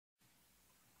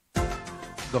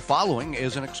The following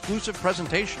is an exclusive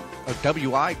presentation of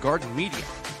WI Garden Media,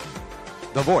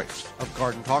 the voice of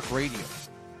Garden Talk Radio.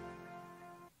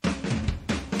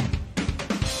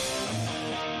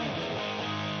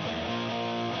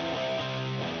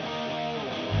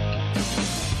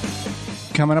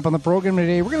 Coming up on the program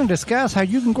today, we're going to discuss how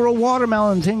you can grow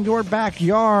watermelons in your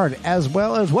backyard, as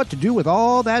well as what to do with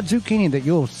all that zucchini that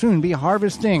you'll soon be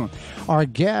harvesting. Our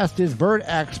guest is bird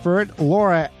expert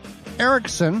LAURA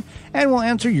ERICKSON, and we'll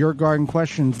answer your garden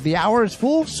questions. The hour is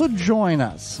full, so join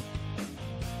us.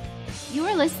 You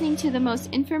are listening to the most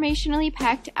informationally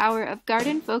packed hour of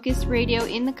garden-focused radio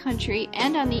in the country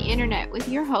and on the internet with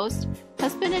your host,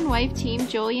 husband and wife team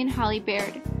Joey and Holly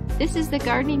Baird. This is the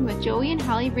Gardening with Joey and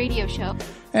Holly radio show.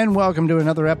 And welcome to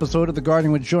another episode of the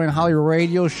Gardening with Joey and Holly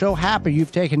radio show. Happy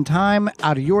you've taken time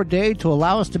out of your day to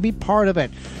allow us to be part of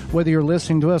it. Whether you're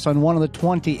listening to us on one of the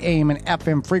 20 AM and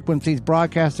FM frequencies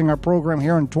broadcasting our program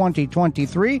here in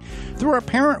 2023 through our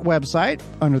parent website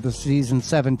under the Season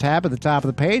 7 tab at the top of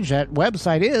the page. That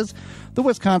website is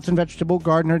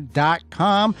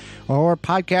thewisconsinvegetablegardener.com, or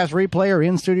podcast replay or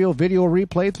in-studio video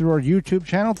replay through our YouTube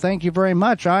channel. Thank you very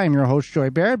much. I am your host, Joy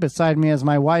Baird. Beside me is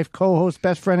my wife, co-host,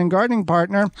 best friend, and gardening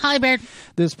partner, Holly Baird.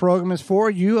 This program is for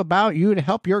you, about you, to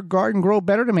help your garden grow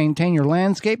better, to maintain your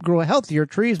landscape, grow healthier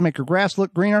trees, make your grass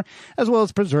look greener, as well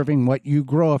as preserving what you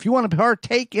grow. If you want to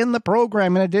partake in the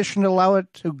program, in addition to allow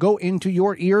it to go into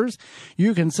your ears,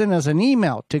 you can send us an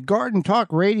email to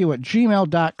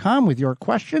gardentalkradio@gmail.com with your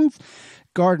questions,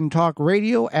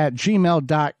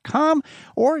 gardentalkradio@gmail.com,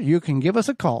 or you can give us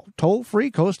a call, toll-free,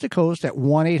 coast-to-coast, at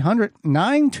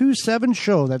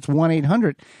 1-800-927-SHOW. That's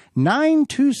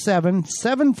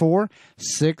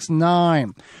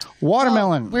 1-800-927-7469.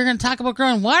 Watermelon. We're going to talk about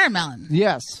growing watermelon.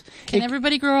 Yes. Can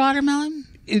everybody grow watermelon?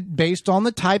 Based on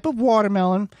the type of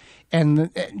watermelon, and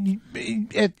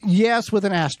yes, with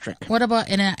an asterisk. What about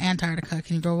in Antarctica?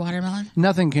 Can you grow watermelon?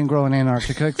 Nothing can grow in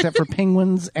Antarctica except for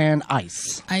penguins and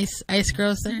ice. Ice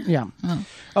grows there? Yeah. Oh.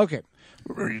 Okay.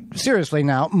 Seriously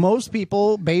now, most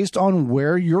people, based on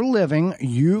where you're living,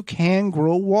 you can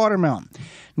grow watermelon.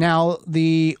 Now,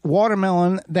 the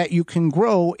watermelon that you can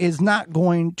grow is not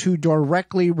going to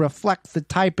directly reflect the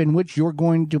type in which you're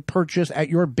going to purchase at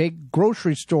your big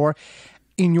grocery store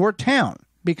in your town,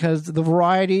 because the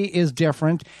variety is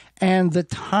different and the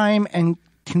time and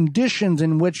conditions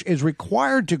in which is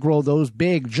required to grow those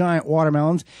big, giant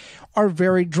watermelons are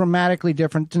very dramatically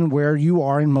different than where you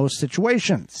are in most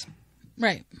situations.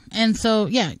 Right. And so,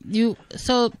 yeah,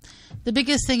 so the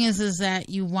biggest thing is that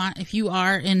you want, if you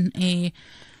are in a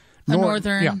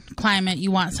northern climate,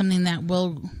 you want something that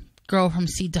will grow from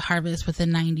seed to harvest within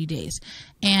 90 days.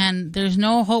 And there's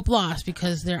no hope lost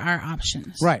because there are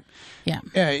options. Right. Yeah.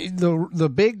 The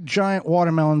big giant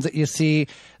watermelons that you see,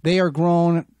 they are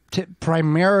grown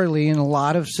primarily in a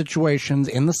lot of situations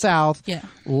in the South. Yeah.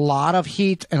 A lot of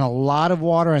heat and a lot of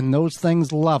water, and those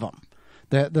things love them.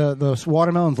 The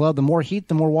watermelons love the more heat,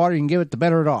 the more water you can give it, the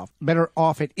better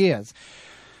off it is.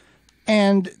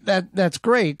 And that's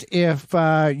great if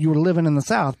you were living in the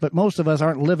South, but most of us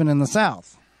aren't living in the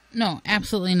South. No,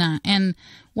 absolutely not. And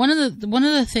one of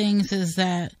the things is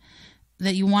that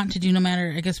you want to do, no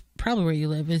matter, I guess, probably where you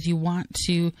live, is you want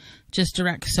to just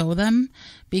direct sow them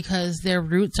because their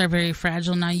roots are very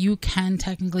fragile. Now, you can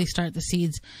technically start the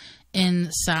seeds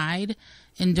indoors,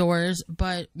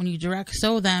 but when you direct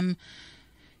sow them,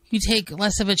 you take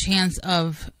less of a chance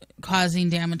of causing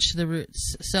damage to the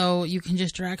roots. So you can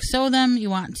just direct sow them. You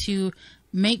want to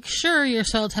make sure your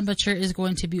soil temperature is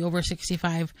going to be over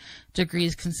 65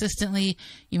 degrees consistently.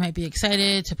 You might be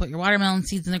excited to put your watermelon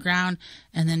seeds in the ground,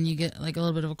 and then you get like a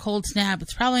little bit of a cold snap.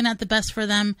 It's probably not the best for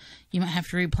them. You might have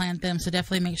to replant them, so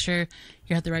definitely make sure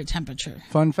you're at the right temperature.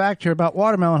 Fun fact here about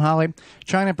watermelon, Holly.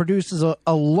 China produces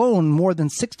alone more than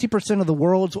 60% of the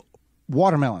world's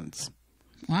watermelons.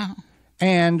 Wow.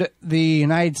 And the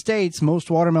United States, most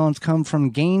watermelons come from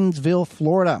Gainesville,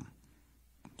 Florida.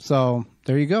 So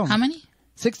there you go. How many?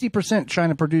 60%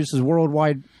 China produces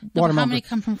worldwide watermelon. How many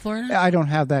come from Florida? I don't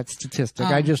have that statistic.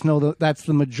 I just know that that's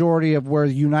the majority of where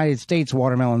the United States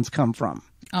watermelons come from,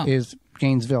 is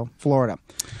Gainesville, Florida.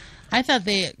 I thought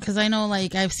because I know,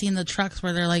 like, I've seen the trucks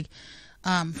where they're like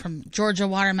from Georgia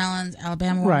watermelons,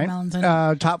 Alabama watermelons.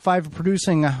 Right. Top 5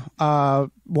 producing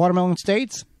watermelon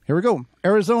states. Here we go.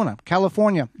 Arizona,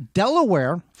 California,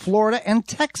 Delaware, Florida, and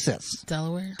Texas.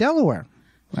 Delaware.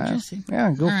 Interesting.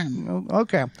 Yeah. Go. Right.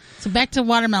 Okay. So back to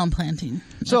watermelon planting.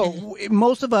 So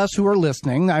most of us who are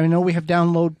listening, I know we have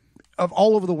download of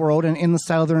all over the world and in the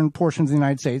southern portions of the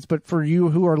United States, but for you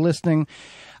who are listening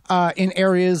in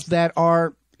areas that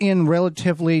are in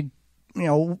relatively,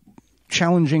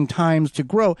 challenging times to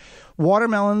grow,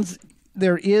 watermelons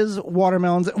there is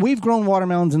watermelons. We've grown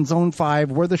watermelons in Zone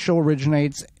 5 where the show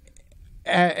originates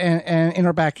and in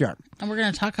our backyard. And we're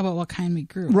going to talk about what kind we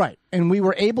grew. Right. And we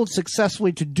were able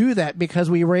successfully to do that because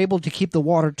we were able to keep the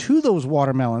water to those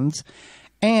watermelons,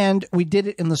 and we did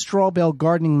it in the straw bale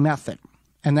gardening method.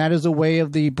 And that is a way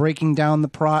of the breaking down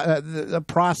the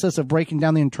process of breaking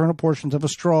down the internal portions of a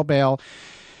straw bale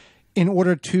in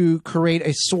order to create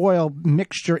a soil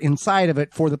mixture inside of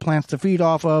it for the plants to feed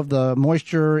off of. The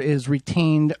moisture is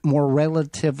retained more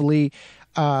relatively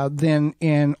than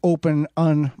in open,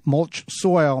 unmulched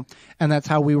soil. And that's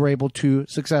how we were able to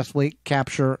successfully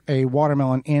capture a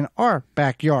watermelon in our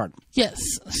backyard. Yes.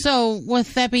 So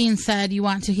with that being said, you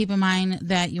want to keep in mind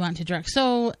that you want to direct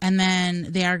sow, and then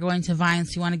they are going to vine,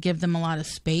 so you want to give them a lot of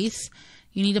space.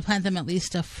 You need to plant them at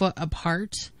least a foot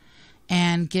apart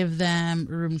and give them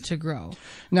room to grow.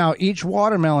 Now, each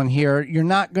watermelon here, you're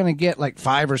not going to get like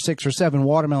 5 or 6 or 7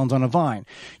 watermelons on a vine.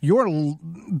 Your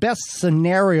best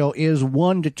scenario is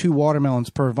 1 to 2 watermelons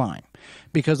per vine,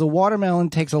 because a watermelon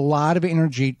takes a lot of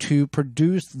energy to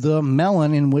produce the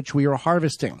melon in which we are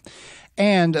harvesting.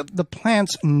 And the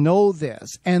plants know this,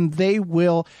 and they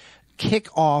will kick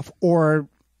off or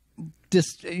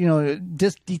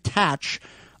detach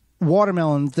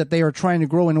watermelons that they are trying to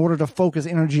grow in order to focus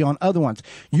energy on other ones.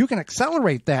 You can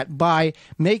accelerate that by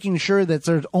making sure that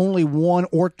there's only 1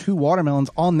 or 2 watermelons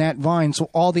on that vine,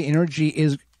 so all the energy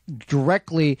is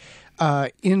directly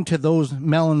into those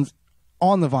melons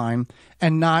on the vine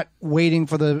and not waiting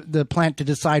for the plant to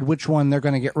decide which one they're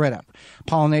going to get rid of.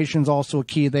 Pollination is also a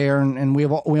key there, and we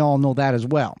all know that as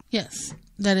well. Yes.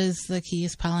 That is the key,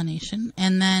 is pollination.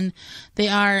 And then they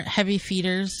are heavy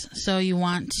feeders, so you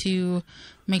want to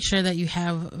make sure that you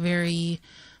have very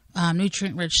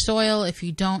nutrient-rich soil. If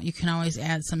you don't, you can always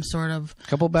add some sort of... a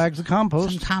couple bags of compost.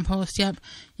 Some compost, yep.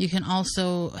 You can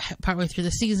also, partway through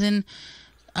the season,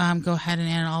 go ahead and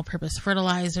add an all-purpose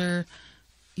fertilizer.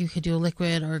 You could do a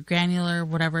liquid or granular,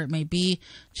 whatever it may be.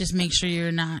 Just make sure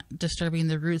you're not disturbing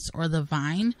the roots or the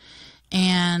vine.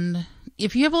 And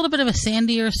if you have a little bit of a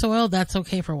sandier soil, that's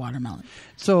okay for watermelon.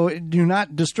 So do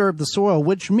not disturb the soil,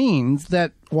 which means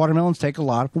that watermelons take a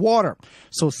lot of water.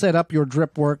 So set up your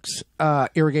DripWorks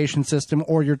irrigation system,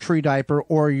 or your tree diaper,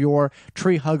 or your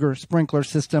tree hugger sprinkler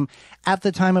system at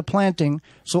the time of planting.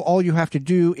 So all you have to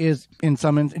do is, in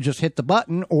some just hit the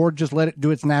button, or just let it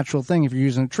do its natural thing if you're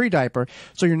using a tree diaper.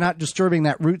 So you're not disturbing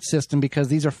that root system, because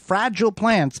these are fragile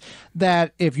plants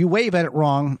that if you wave at it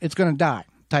wrong, it's going to die.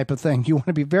 Type of thing. You want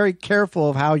to be very careful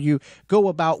of how you go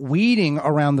about weeding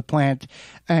around the plant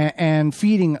and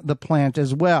feeding the plant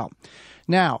as well.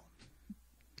 Now,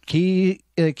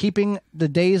 keeping the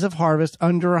days of harvest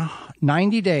under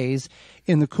 90 days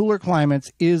in the cooler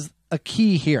climates is a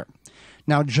key here.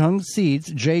 Now, Jung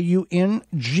Seeds,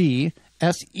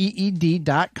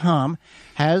 JUNGSEED.com,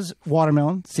 has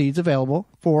watermelon seeds available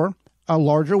for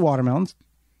larger watermelons,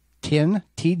 10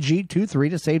 TG23,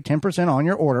 to save 10% on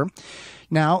your order.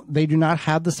 Now, they do not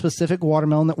have the specific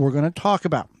watermelon that we're going to talk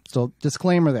about. So,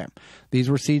 disclaimer there. These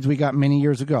were seeds we got many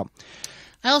years ago.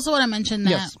 I also want to mention that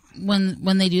yes,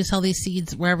 when they do sell these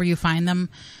seeds, wherever you find them,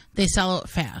 they sell out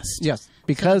fast. Yes,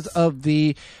 because of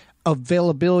the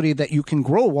availability that you can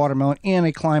grow watermelon in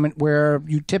a climate where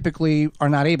you typically are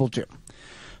not able to.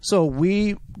 So,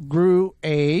 we grew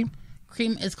a...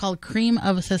 It's called Cream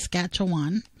of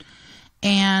Saskatchewan.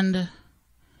 And...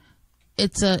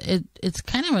 It's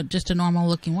kind of just a normal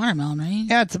looking watermelon, right?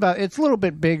 Yeah, it's a little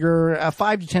bit bigger.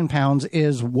 5 to 10 pounds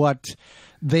is what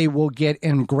they will get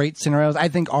in great scenarios. I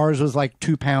think ours was like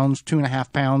 2 pounds,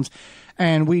 2.5 pounds,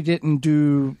 and we didn't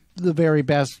do the very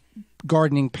best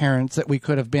gardening parents that we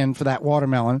could have been for that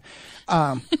watermelon.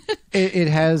 It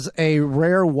has a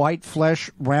rare white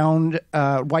flesh, round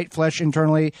white flesh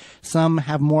internally. Some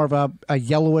have more of a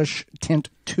yellowish tint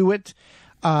to it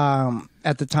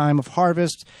at the time of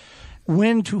harvest.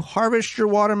 When to harvest your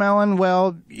watermelon?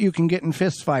 Well, you can get in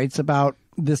fistfights about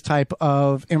this type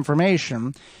of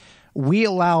information. We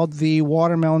allowed the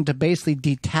watermelon to basically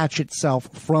detach itself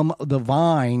from the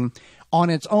vine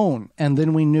on its own, and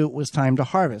then we knew it was time to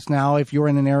harvest. Now, if you're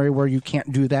in an area where you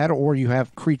can't do that, or you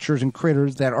have creatures and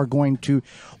critters that are going to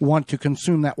want to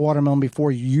consume that watermelon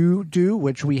before you do,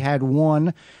 which we had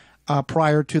one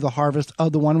prior to the harvest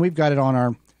of the one, we've got it on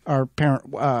our parent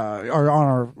or on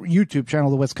our YouTube channel,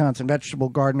 the Wisconsin Vegetable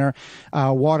Gardener,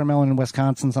 Watermelon in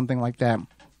Wisconsin, something like that,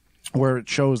 where it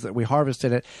shows that we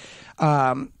harvested it.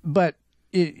 But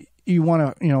you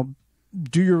want to,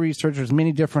 do your research. There's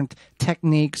many different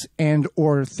techniques and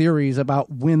or theories about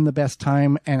when the best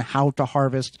time and how to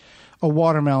harvest a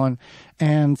watermelon.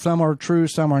 And some are true,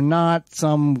 some are not.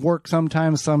 Some work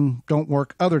sometimes, some don't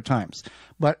work other times.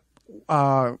 But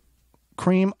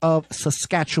cream of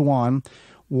Saskatchewan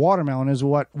watermelon is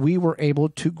what we were able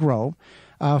to grow.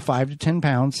 5 to 10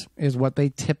 pounds is what they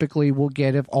typically will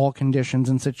get if all conditions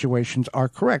and situations are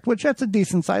correct, which that's a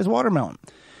decent sized watermelon.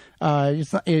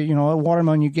 It's not, a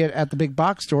watermelon you get at the big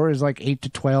box store is like 8 to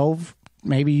 12.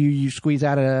 Maybe you squeeze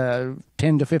out a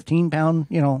 10 to 15 pound,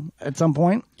 at some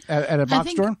point at a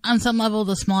box store. On some level,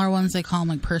 the smaller ones, they call them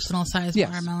like personal size Yes.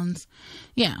 watermelons.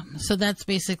 Yeah. So that's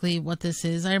basically what this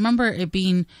is. I remember it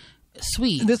being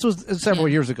sweet. This was several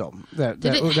years ago. Did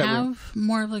it have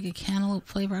more of like a cantaloupe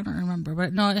flavor? I don't remember.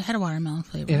 But no, it had a watermelon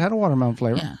flavor. It had a watermelon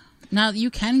flavor. Yeah. Now,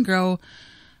 you can grow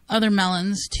other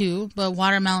melons too, but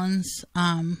watermelons,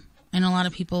 I know a lot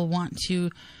of people want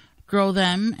to grow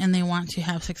them and they want to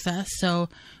have success. So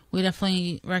we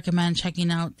definitely recommend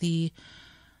checking out the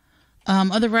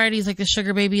other varieties like the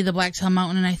Sugar Baby, the Blacktail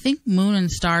Mountain, and I think Moon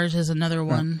and Stars is another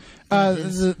one.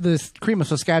 The cream of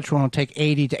Saskatchewan will take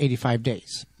 80 to 85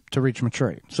 days to reach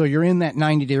maturity. So you're in that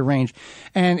 90-day range.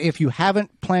 And if you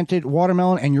haven't planted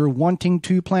watermelon and you're wanting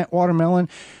to plant watermelon,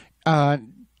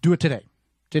 do it today.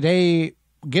 Today,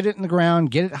 get it in the ground,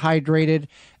 get it hydrated,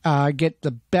 get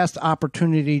the best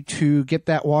opportunity to get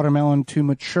that watermelon to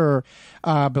mature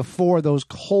before those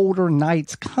colder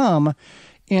nights come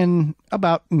in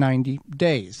about 90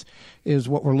 days is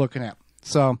what we're looking at.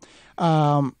 So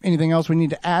anything else we need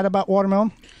to add about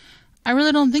watermelon? I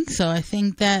really don't think so. I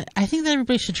think that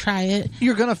everybody should try it.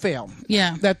 You're going to fail.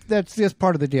 Yeah. That's just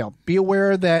part of the deal. Be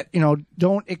aware that,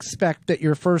 don't expect that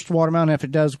your first watermelon, if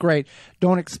it does great,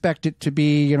 don't expect it to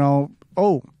be,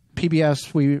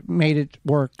 PBS, we made it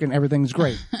work and everything's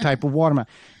great type of watermelon.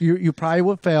 You probably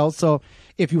will fail. So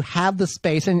if you have the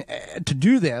space and to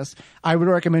do this, I would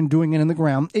recommend doing it in the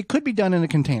ground. It could be done in a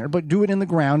container, but do it in the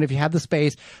ground. If you have the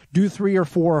space, do 3 or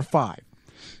 4 or 5.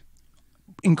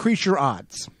 Increase your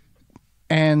odds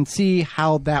and see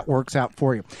how that works out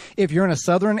for you. If you're in a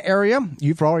southern area,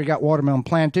 you've already got watermelon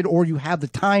planted, or you have the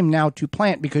time now to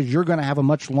plant because you're going to have a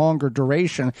much longer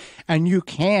duration, and you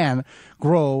can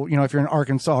grow, if you're in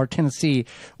Arkansas or Tennessee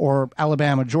or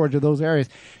Alabama, Georgia, those areas,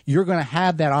 you're going to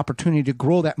have that opportunity to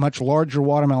grow that much larger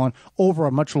watermelon over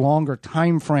a much longer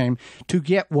time frame to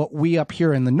get what we up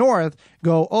here in the north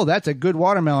go, oh, that's a good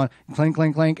watermelon, clink,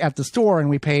 clink, clink, at the store, and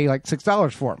we pay like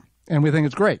 $6 for them, and we think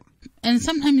it's great. And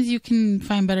sometimes you can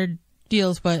find better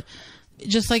deals, but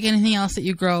just like anything else that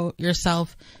you grow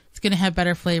yourself, it's going to have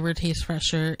better flavor, taste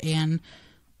fresher, and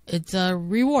it's a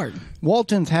reward.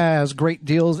 Walton's has great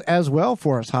deals as well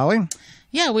for us, Holly.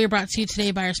 Yeah, we are brought to you today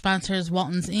by our sponsors,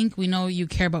 Walton's Inc. We know you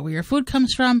care about where your food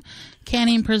comes from,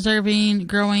 canning, preserving,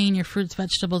 growing your fruits,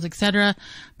 vegetables, etc.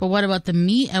 But what about the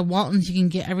meat? At Walton's, you can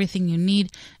get everything you need,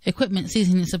 equipment,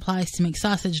 seasoning, supplies to make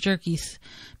sausage, jerkies,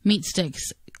 meat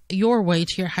sticks, your way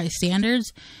to your high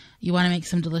standards. You want to make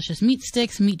some delicious meat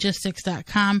sticks,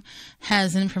 meatjuststicks.com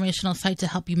has an informational site to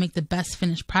help you make the best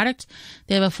finished product.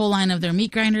 They have a full line of their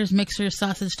meat grinders, mixers,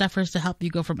 sausage stuffers to help you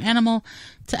go from animal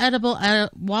to edible.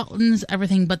 At Walton's,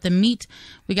 everything but the meat.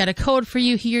 We got a code for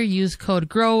you here. Use code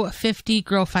GROW50,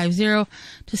 GROW50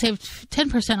 to save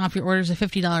 10% off your orders of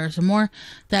 $50 or more.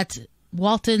 That's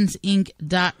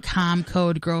waltonsinc.com,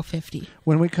 code GROW50.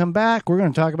 When we come back, we're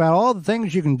going to talk about all the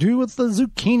things you can do with the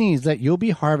zucchinis that you'll be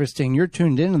harvesting. You're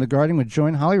tuned in to the Gardening with Joy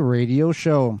and Holly radio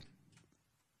show.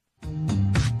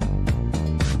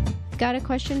 Got a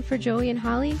question for Joey and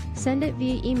Holly? Send it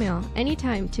via email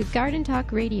anytime to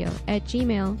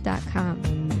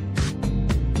gardentalkradio@gmail.com.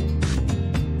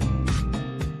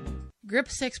 Grip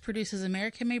 6 produces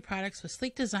American-made products with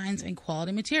sleek designs and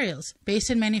quality materials. Based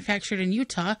and manufactured in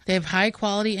Utah, they have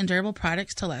high-quality and durable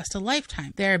products to last a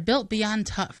lifetime. They are built beyond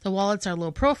tough. The wallets are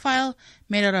low profile,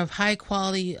 made out of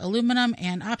high-quality aluminum,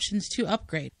 and options to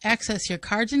upgrade. Access your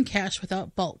cards and cash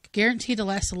without bulk. Guaranteed to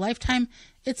last a lifetime.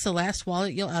 It's the last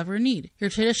wallet you'll ever need.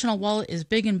 Your traditional wallet is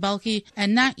big and bulky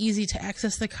and not easy to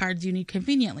access the cards you need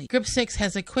conveniently. Grip 6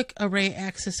 has a quick array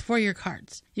access for your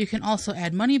cards. You can also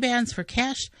add money bands for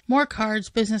cash, more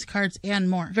cards, business cards, and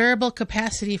more. Variable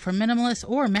capacity for minimalists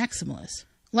or maximalists.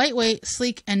 Lightweight,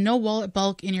 sleek, and no wallet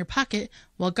bulk in your pocket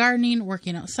while gardening,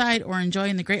 working outside, or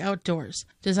enjoying the great outdoors.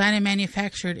 Designed and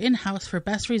manufactured in-house for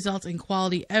best results and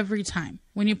quality every time.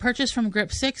 When you purchase from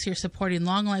Grip 6, you're supporting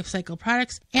long life cycle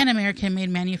products and American-made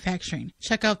manufacturing.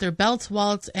 Check out their belts,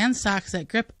 wallets, and socks at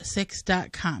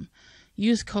grip6.com.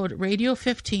 Use code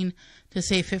RADIO15 to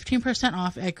save 15%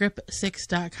 off at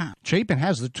grip6.com. Chapin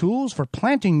has the tools for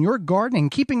planting your garden and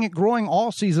keeping it growing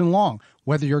all season long.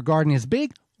 Whether your garden is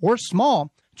big or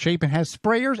small, Chapin has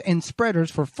sprayers and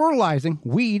spreaders for fertilizing,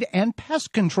 weed, and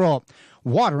pest control,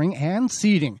 watering, and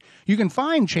seeding. You can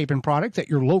find Chapin products at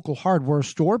your local hardware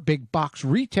store, big box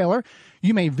retailer.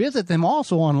 You may visit them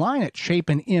also online at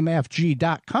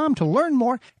chapinmfg.com to learn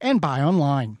more and buy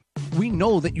online. We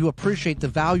know that you appreciate the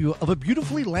value of a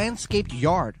beautifully landscaped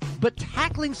yard, but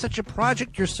tackling such a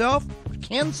project yourself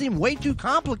can seem way too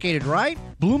complicated, right?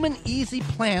 Bloomin' Easy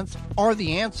plants are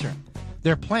the answer.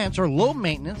 Their plants are low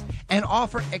maintenance and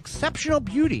offer exceptional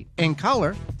beauty and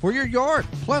color for your yard.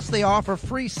 Plus, they offer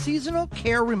free seasonal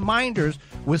care reminders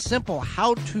with simple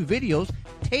how-to videos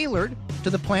tailored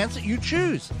to the plants that you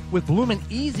choose. With Bloomin'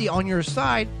 Easy on your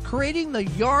side, creating the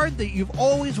yard that you've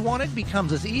always wanted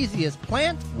becomes as easy as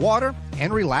plant, water,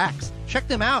 and relax. Check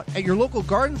them out at your local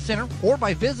garden center or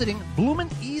by visiting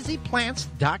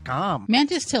bloomineasyplants.com.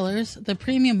 Mantis tillers, the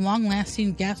premium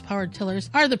long-lasting gas-powered tillers,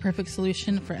 are the perfect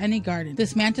solution for any garden.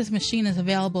 This Mantis machine is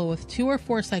available with 2 or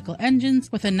 4 cycle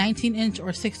engines with a 19-inch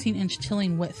or 16-inch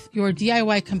tilling width. Your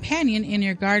DIY companion in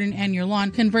your garden and your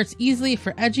lawn converts easily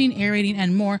for edging, aerating,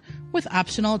 and more with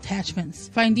optional attachments.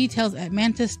 Find details at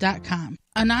mantis.com.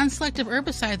 A non-selective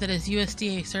herbicide that is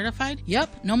USDA certified?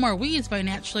 Yep, No More Weeds by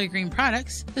Naturally Green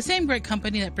Products. The same great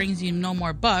company that brings you No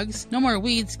More Bugs. No More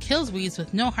Weeds kills weeds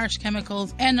with no harsh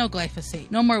chemicals and no glyphosate.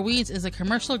 No More Weeds is a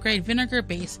commercial-grade vinegar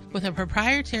base with a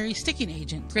proprietary sticking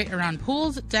agent. Great around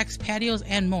pools, decks, patios,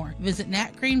 and more. Visit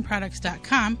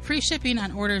natgreenproducts.com. Free shipping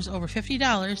on orders over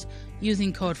 $50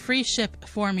 using code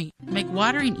FREESHIP4ME. Make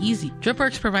watering easy.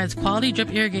 DripWorks provides quality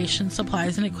drip irrigation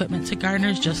supplies and equipment to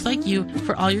gardeners just like you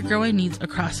for all your growing needs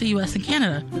across the U.S. and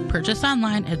Canada. Purchase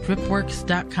online at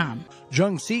dripworks.com.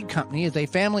 Jung Seed Company is a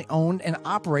family-owned and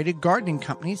operated gardening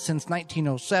company since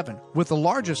 1907, with the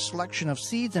largest selection of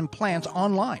seeds and plants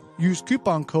online. Use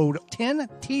coupon code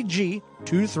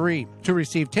 10TG23 to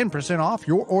receive 10% off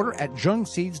your order at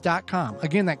jungseeds.com.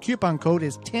 Again, that coupon code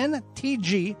is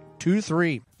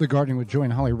 10TG23. The Gardening with Joy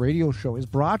and Holly radio show is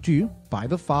brought to you by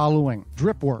the following: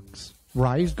 DripWorks,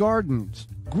 Rise Gardens,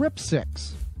 Grip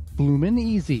 6, Bloomin'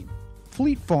 Easy,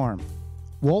 Fleet Farm,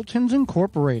 Waltons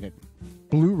Incorporated,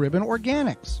 Blue Ribbon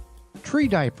Organics, Tree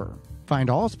Diaper.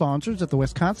 Find all sponsors at the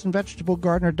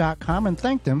WisconsinVegetableGardener.com and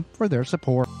thank them for their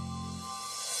support.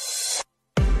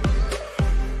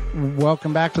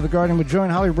 Welcome back to the Gardening with Joy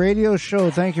and Holly radio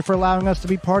show. Thank you for allowing us to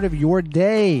be part of your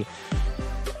day.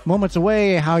 Moments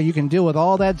away, how you can deal with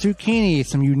all that zucchini,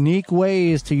 some unique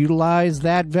ways to utilize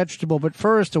that vegetable. But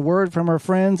first, a word from our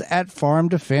friends at Farm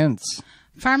Defense.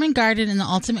 Farm and garden in the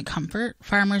ultimate comfort.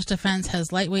 Farmer's Defense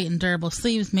has lightweight and durable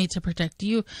sleeves made to protect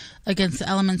you against the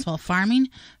elements while farming.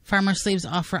 Farmer sleeves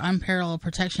offer unparalleled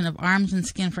protection of arms and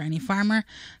skin for any farmer,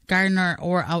 gardener,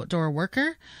 or outdoor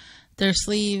worker. Their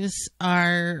sleeves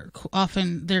are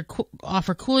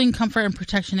offer cooling, comfort, and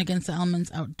protection against the elements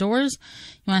outdoors.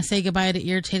 You want to say goodbye to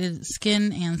irritated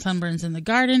skin and sunburns in the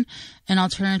garden. An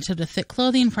alternative to thick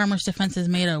clothing, Farmer's Defense is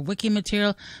made of wicky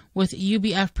material with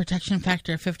UBF protection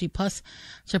factor of 50+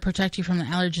 to protect you from the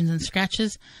allergens and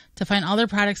scratches. To find all their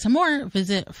products and more,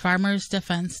 visit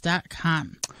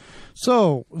farmersdefense.com.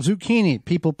 So, zucchini.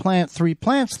 People plant 3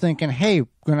 plants thinking, hey, we're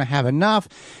going to have enough.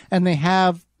 And they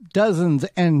have dozens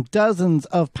and dozens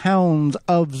of pounds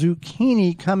of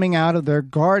zucchini coming out of their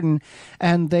garden,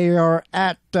 and they are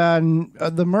at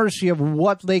the mercy of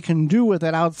what they can do with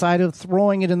it outside of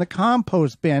throwing it in the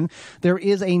compost bin. There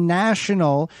is a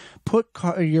national put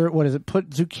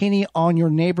zucchini on your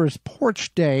neighbor's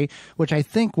porch day, which I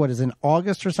think, in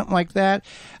August or something like that?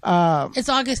 It's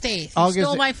August 8th. You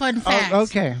stole my fun fact. Oh,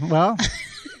 okay, well...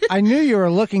 I knew you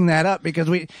were looking that up because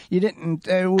you didn't.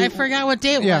 I forgot what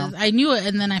day it was. I knew it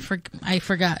and then I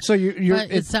forgot. So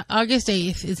it's August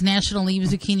 8th. It's National Leave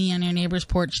Zucchini on Your Neighbor's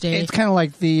Porch Day. It's kind of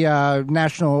like the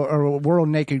National or World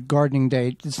Naked Gardening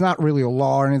Day. It's not really a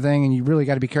law or anything, and you really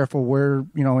got to be careful where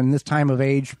in this time of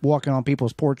age walking on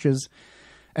people's porches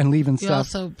and leaving stuff. You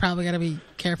also probably got to be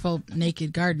careful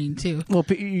naked gardening too. Well,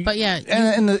 but yeah,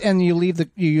 and you leave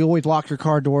you always lock your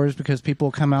car doors because people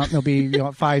will come out and there'll be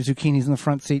 5 zucchinis in the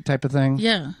front seat type of thing.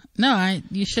 Yeah, no,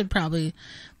 you should probably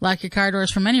lock your car doors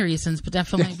for many reasons, but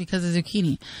definitely because of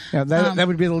zucchini. Yeah, that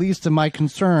would be the least of my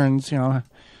concerns. The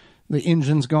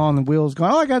engine's gone, the wheels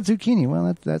gone. Oh, I got zucchini.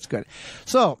 Well, that's good.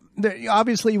 So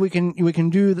obviously we can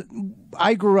do.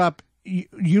 I grew up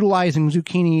utilizing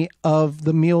zucchini of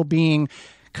the meal being.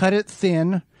 Cut it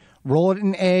thin, roll it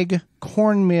in egg,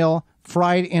 cornmeal,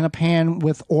 fried in a pan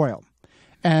with oil.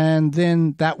 And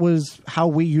then that was how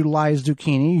we utilized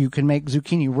zucchini. You can make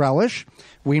zucchini relish.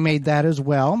 We made that as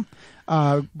well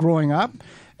growing up.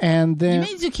 And then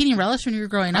you made zucchini relish when you were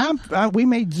growing up. We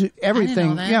made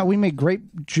everything. that. Yeah, we made grape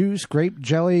juice, grape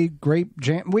jelly, grape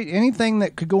jam. Anything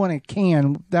that could go in a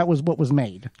can. That was what was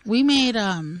made. We made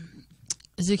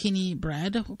zucchini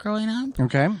bread growing up.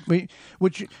 Okay,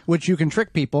 which you can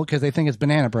trick people because they think it's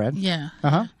banana bread. Yeah.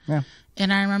 Yeah.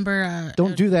 And I remember...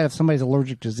 Don't do that if somebody's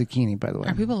allergic to zucchini, by the way.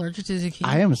 Are people allergic to zucchini?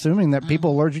 I am assuming that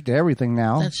people are allergic to everything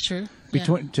now. That's true.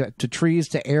 Between to trees,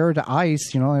 to air, to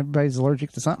ice. Everybody's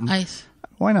allergic to something. Ice.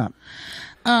 Why not?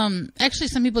 Actually,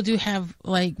 some people do have,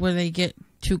 where they get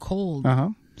too cold.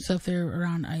 So if they're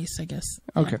around ice, I guess.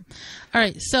 Okay. Yeah. All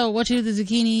right. So what you do with the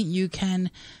zucchini,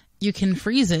 you can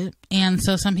freeze it, and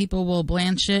so some people will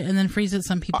blanch it and then freeze it.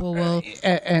 Some people will.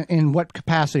 In what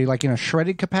capacity? Like in a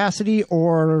shredded capacity,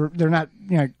 or they're not,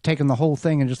 taking the whole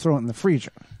thing and just throwing it in the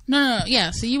freezer? No.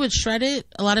 Yeah. So you would shred it.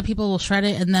 A lot of people will shred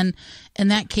it, and then in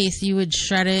that case, you would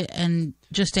shred it and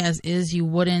just as is. You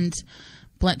wouldn't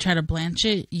try to blanch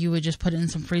it. You would just put it in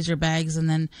some freezer bags, and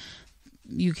then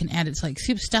you can add it to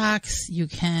soup stocks. You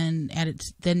can add it.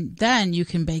 Then you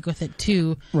can bake with it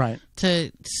too. Right. So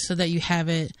that you have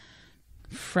it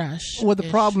fresh. Well, the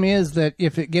problem is that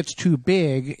if it gets too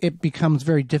big, it becomes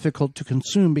very difficult to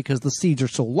consume because the seeds are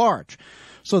so large.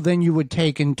 So then you would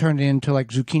take and turn it into like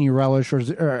zucchini relish or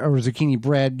zucchini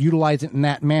bread, utilize it in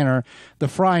that manner. The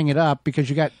frying it up, because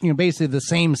you got basically the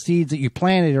same seeds that you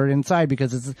planted are inside,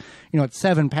 because it's it's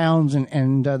 7 pounds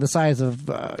and the size of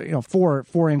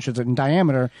 4 inches in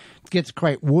diameter. It gets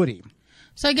quite woody.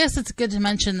 So I guess it's good to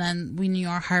mention then, when you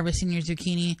are harvesting your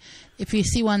zucchini, if you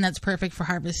see one that's perfect for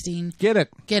harvesting, get it.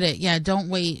 Yeah, don't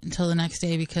wait until the next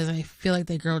day, because I feel like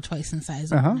they grow twice in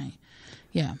size overnight.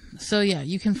 Yeah. So yeah,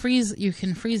 you can freeze the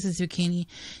zucchini.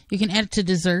 You can add it to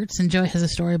desserts, and Joey has a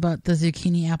story about the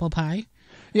zucchini apple pie.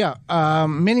 Yeah,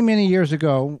 many years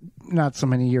ago, not so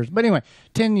many years, but anyway,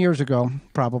 10 years ago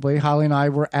probably, Holly and I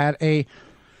were at a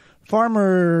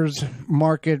farmer's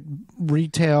market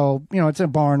retail, it's a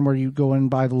barn where you go and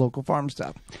buy the local farm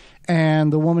stuff.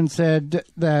 And the woman said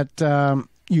that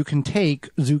you can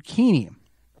take zucchini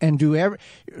and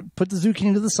put the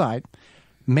zucchini to the side,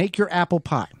 make your apple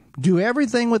pie. Do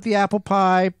everything with the apple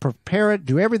pie, prepare it,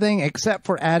 do everything except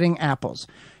for adding apples.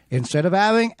 Instead of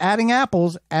adding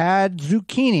apples, add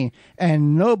zucchini,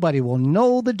 and nobody will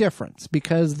know the difference,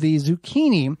 because the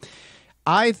zucchini,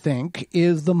 I think,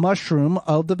 is the mushroom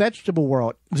of the vegetable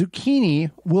world.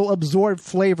 Zucchini will absorb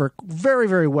flavor very,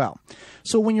 very well.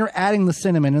 So when you're adding the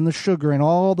cinnamon and the sugar and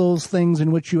all those things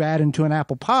in which you add into an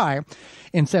apple pie,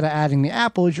 instead of adding the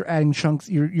apples, you're adding chunks,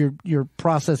 you're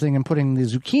processing and putting the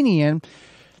zucchini in.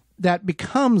 That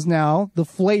becomes now the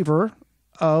flavor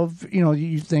of,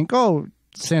 you think, oh,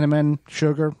 cinnamon,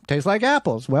 sugar, tastes like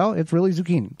apples. Well, it's really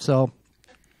zucchini. So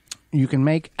you can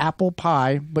make apple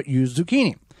pie, but use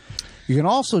zucchini. You can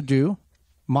also do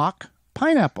mock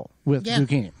pineapple with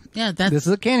zucchini. Yeah, this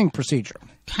is a canning procedure.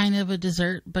 Kind of a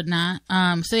dessert, but not.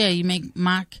 So yeah, you make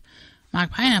mock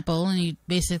pineapple, and you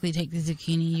basically take the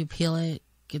zucchini, you peel it,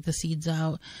 get the seeds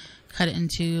out, cut it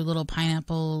into little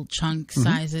pineapple chunk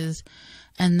sizes,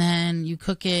 and then you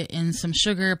cook it in some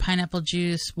sugar, pineapple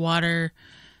juice, water,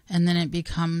 and then it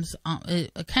becomes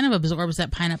it kind of absorbs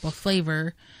that pineapple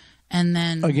flavor. And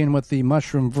then again with the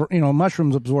mushroom,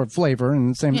 mushrooms absorb flavor,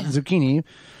 and same zucchini,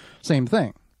 same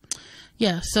thing.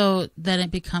 Yeah, so then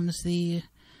it becomes the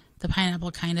pineapple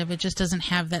kind of. It just doesn't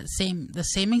have the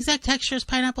same exact texture as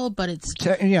pineapple, but it's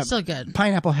still good.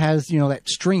 Pineapple has that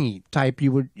stringy type.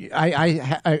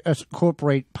 I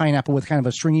incorporate pineapple with kind of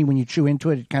a stringy. When you chew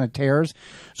into it, it kind of tears.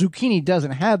 Zucchini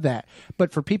doesn't have that.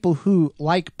 But for people who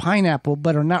like pineapple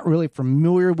but are not really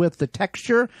familiar with the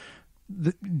texture,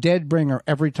 the dead bringer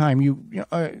every time.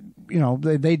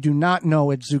 They do not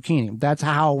know it's zucchini. That's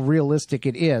how realistic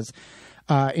it is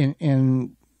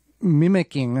in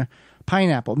mimicking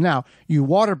pineapple. Now, you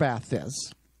water bath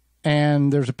this,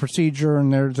 and there's a procedure,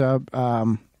 and there's a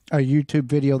YouTube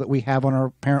video that we have on our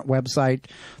parent website,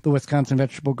 the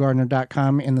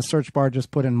WisconsinVegetableGardener.com. In the search bar,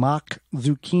 just put in mock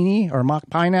zucchini or mock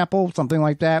pineapple, something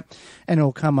like that, and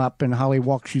it'll come up, and Holly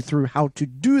walks you through how to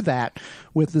do that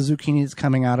with the zucchini that's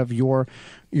coming out of your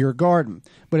garden.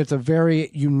 But it's a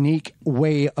very unique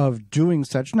way of doing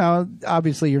such. Now,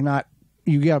 obviously, you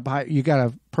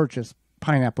gotta purchase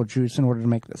pineapple juice in order to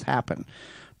make this happen.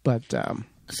 But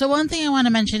so one thing I want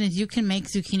to mention is you can make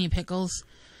zucchini pickles,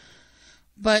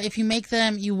 but if you make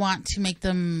them, you want to make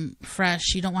them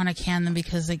fresh. You don't want to can them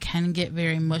because they can get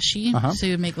very mushy. So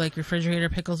you make like refrigerator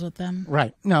pickles with them.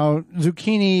 Right. Now,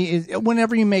 zucchini is,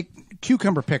 whenever you make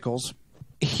cucumber pickles,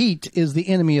 heat is the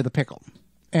enemy of the pickle.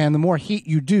 And the more heat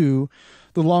you do,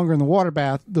 the longer in the water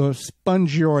bath, the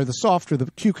spongier or the softer the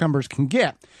cucumbers can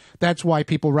get. That's why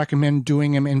people recommend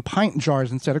doing them in pint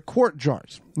jars instead of quart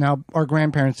jars. Now, our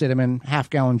grandparents did them in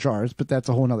half-gallon jars, but that's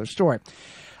a whole other story.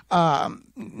 Now,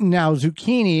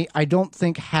 zucchini, I don't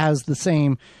think has the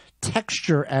same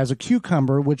texture as a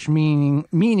cucumber, which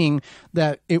meaning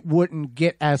that it wouldn't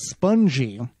get as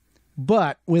spongy.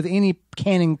 But with any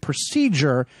canning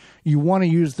procedure, you want to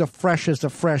use the freshest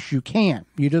of fresh you can.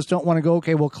 You just don't want to go,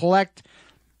 okay, we'll collect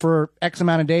for X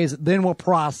amount of days, then we'll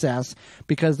process,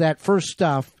 because that first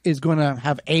stuff is going to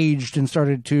have aged and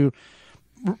started to,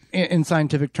 in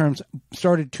scientific terms,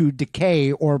 started to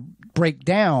decay or break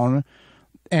down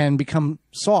and become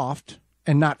soft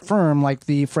and not firm like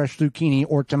the fresh zucchini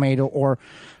or tomato or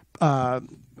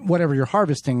whatever you're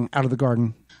harvesting out of the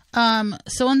garden.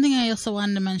 So one thing I also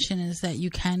wanted to mention is that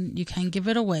you can give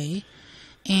it away,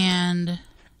 and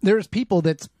there's people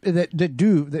that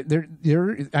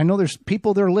do. I know there's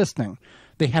people that are listening.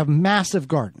 They have massive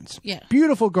gardens,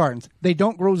 beautiful gardens. They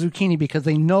don't grow zucchini because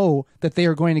they know that they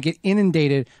are going to get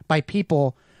inundated by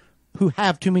people who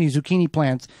have too many zucchini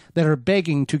plants that are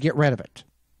begging to get rid of it.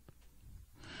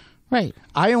 Right.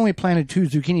 I only planted 2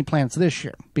 zucchini plants this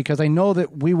year because I know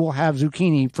that we will have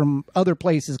zucchini from other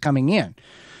places coming in.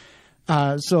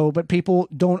 But people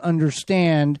don't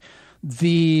understand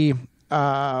the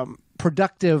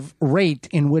productive rate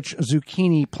in which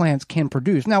zucchini plants can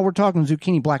produce. Now, we're talking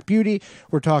zucchini black beauty,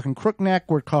 we're talking crookneck,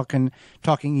 we're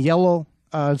talking yellow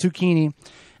zucchini,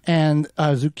 and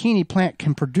a zucchini plant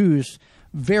can produce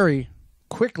very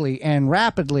quickly and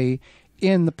rapidly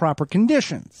in the proper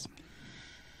conditions.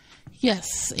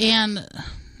 Yes, and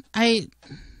I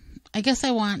guess I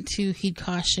want to heed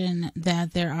caution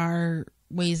that there are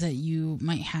ways that you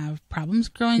might have problems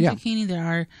growing zucchini.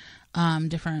 There are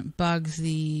different bugs,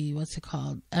 what's it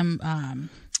called?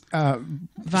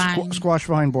 Squash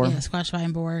vine borer. Yeah, squash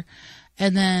vine borer.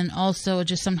 And then also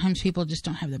just sometimes people just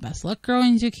don't have the best luck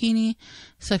growing zucchini.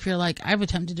 So if you're like, I've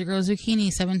attempted to grow zucchini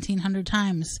 1,700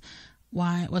 times,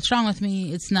 what's wrong with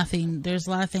me? It's nothing. There's a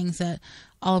lot of things that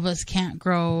all of us can't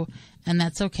grow, and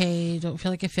that's okay. Don't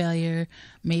feel like a failure.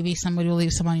 Maybe somebody will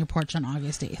leave some on your porch on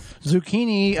August 8th.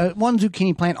 Zucchini, one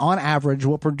zucchini plant on average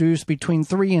will produce between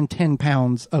 3 and 10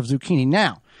 pounds of zucchini.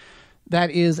 Now, that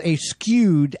is a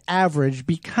skewed average,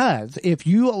 because if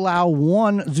you allow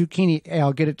one zucchini,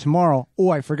 I'll get it tomorrow,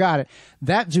 I forgot it,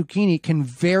 that zucchini can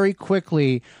very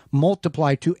quickly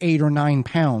multiply to 8 or 9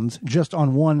 pounds just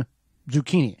on one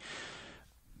zucchini.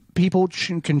 People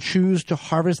can choose to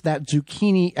harvest that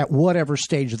zucchini at whatever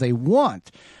stage they want.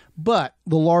 But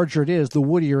the larger it is, the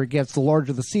woodier it gets, the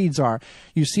larger the seeds are.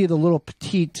 You see the little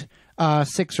petite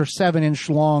 6 or 7 inch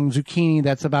long zucchini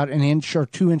that's about 1 inch or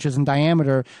 2 inches in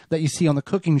diameter that you see on the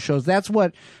cooking shows. That's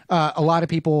what a lot of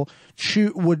people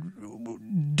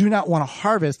do not want to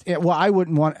harvest. Well, I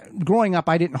wouldn't want. Growing up,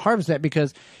 I didn't harvest that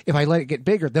because if I let it get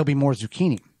bigger, there'll be more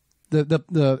zucchini.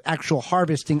 The actual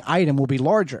harvesting item will be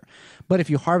larger. But if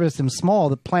you harvest them small,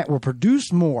 the plant will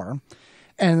produce more,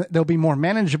 and they'll be more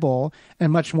manageable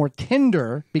and much more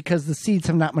tender because the seeds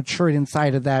have not matured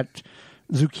inside of that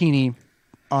zucchini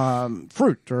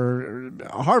fruit or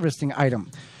harvesting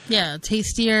item. Yeah,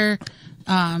 tastier,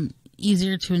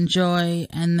 easier to enjoy,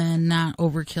 and then not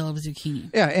overkill of zucchini.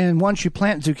 Yeah, and once you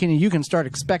plant zucchini, you can start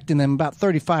expecting them about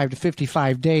 35 to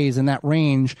 55 days in that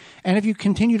range. And if you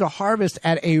continue to harvest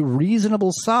at a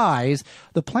reasonable size,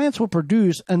 the plants will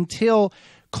produce until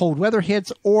cold weather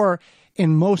hits, or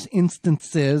in most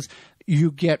instances,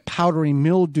 you get powdery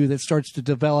mildew that starts to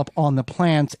develop on the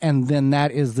plants, and then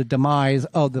that is the demise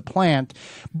of the plant.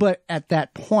 But at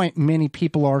that point, many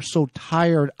people are so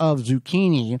tired of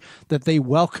zucchini that they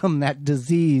welcome that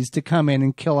disease to come in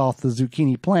and kill off the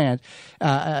zucchini plant,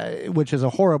 which is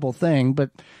a horrible thing. But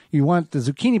you want the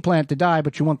zucchini plant to die,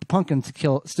 but you want the pumpkin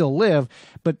to still live.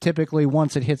 But typically,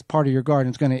 once it hits part of your garden,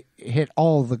 it's going to hit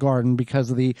all of the garden because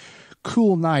of the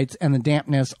cool nights and the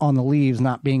dampness on the leaves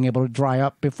not being able to dry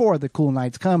up before the cool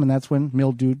nights come, and that's when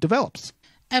mildew develops.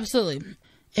 Absolutely.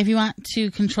 If you want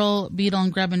to control beetle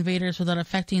and grub invaders without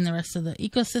affecting the rest of the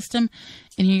ecosystem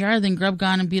in your yard, then Grub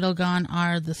Gone and Beetle Gone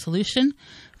are the solution.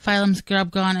 Phylums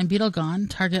Grub Gone and Beetle Gone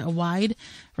target a wide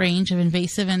range of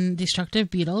invasive and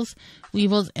destructive beetles,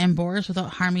 weevils, and borers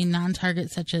without harming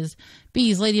non-targets such as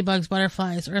bees, ladybugs,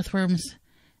 butterflies, earthworms,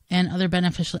 and other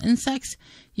beneficial insects.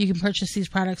 You can purchase these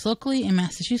products locally in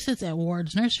Massachusetts at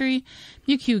Ward's Nursery,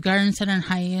 UQ Garden Center in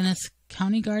Hyannis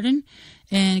County Garden,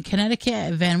 in Connecticut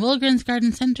at Van Willigren's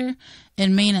Garden Center,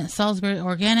 in Maine at Salisbury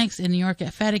Organics, in New York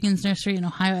at Fadigan's Nursery, in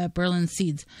Ohio at Berlin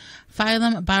Seeds.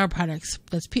 Phylum Bioproducts,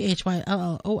 that's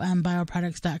PHYLLOM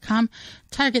Bioproducts.com.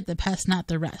 Target the pest, not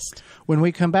the rest. When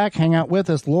we come back, hang out with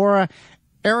us. Laura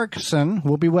Erickson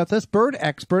will be with us, bird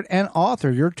expert and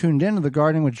author. You're tuned in to the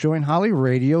Gardening with Joey and Holly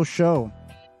radio show.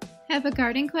 Have a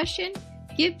garden question?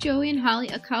 Give Joey and Holly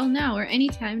a call now or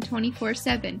anytime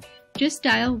 24/7. Just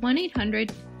dial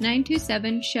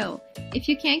 1-800-927-SHOW. If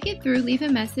you can't get through, leave a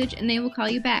message and they will call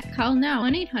you back. Call now,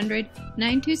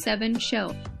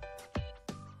 1-800-927-SHOW.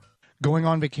 Going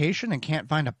on vacation and can't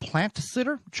find a plant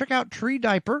sitter? Check out Tree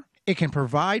Diaper. It can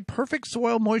provide perfect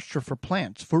soil moisture for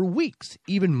plants for weeks,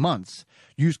 even months.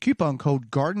 Use coupon code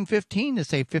GARDEN15 to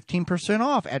save 15%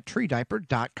 off at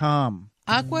treediaper.com.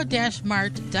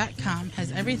 Aqua-Mart.com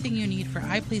has everything you need for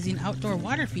eye-pleasing outdoor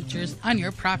water features on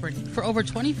your property. For over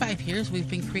 25 years, we've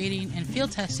been creating and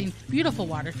field testing beautiful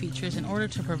water features in order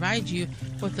to provide you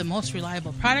with the most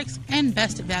reliable products and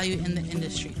best value in the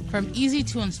industry. From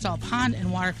easy-to-install pond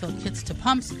and water-filled kits to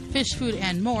pumps, fish food,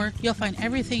 and more, you'll find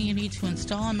everything you need to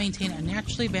install and maintain a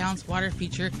naturally balanced water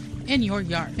feature in your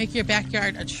yard. Make your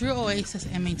backyard a true oasis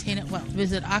and maintain it well.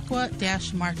 Visit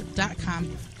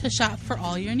Aqua-Mart.com to shop for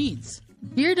all your needs.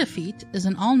 Deer Defeat is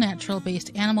an all-natural based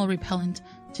animal repellent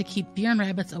to keep deer and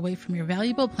rabbits away from your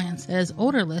valuable plants that is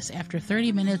odorless after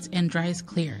 30 minutes and dries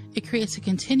clear. It creates a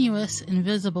continuous,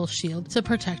 invisible shield to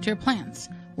protect your plants.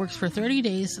 Works for 30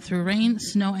 days through rain,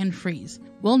 snow, and freeze.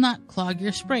 Will not clog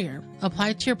your sprayer.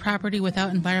 Apply to your property without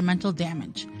environmental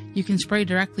damage. You can spray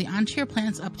directly onto your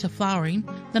plants up to flowering,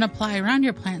 then apply around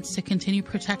your plants to continue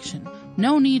protection.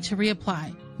 No need to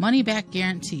reapply. Money back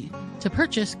guarantee. To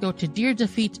purchase, go to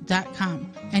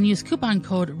deerdefeat.com and use coupon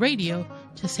code RADIO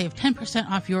to save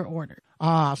 10% off your order.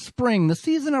 Ah, spring, the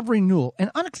season of renewal, an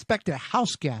unexpected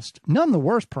house guest. None the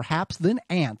worse, perhaps, than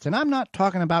ants. And I'm not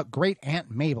talking about great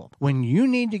Aunt Mabel. When you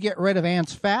need to get rid of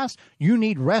ants fast, you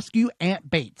need Rescue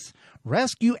Ant Baits.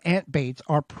 Rescue Ant Baits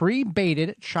are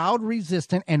pre-baited,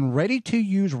 child-resistant, and ready to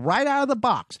use right out of the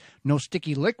box. No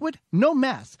sticky liquid, no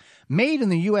mess. Made in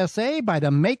the USA by the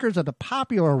makers of the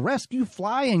popular Rescue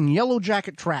Fly and Yellow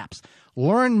Jacket traps.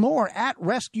 Learn more at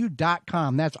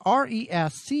rescue.com. That's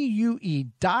RESCUE.com.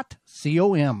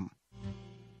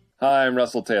 Hi, I'm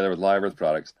Russell Taylor with Live Earth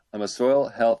Products. I'm a soil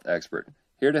health expert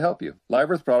here to help you.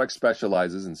 Live Earth Products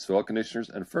specializes in soil conditioners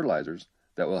and fertilizers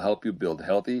that will help you build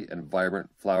healthy and vibrant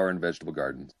flower and vegetable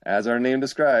gardens. As our name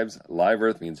describes, Live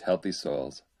Earth means healthy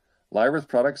soils. Live Earth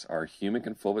products are humic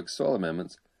and fulvic soil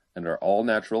amendments and are all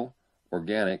natural,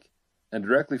 organic, and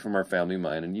directly from our family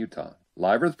mine in Utah.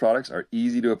 Live Earth products are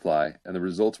easy to apply, and the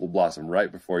results will blossom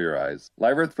right before your eyes.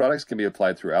 Live Earth products can be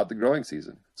applied throughout the growing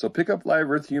season. So pick up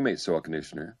Live Earth Humate Soil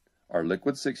Conditioner, our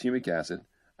Liquid 6 Humic Acid,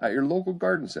 at your local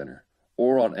garden center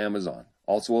or on Amazon.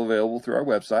 Also available through our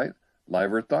website,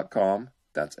 liveearth.com.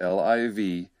 That's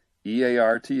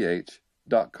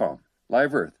LIVEARTH.com.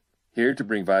 Live Earth, here to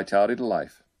bring vitality to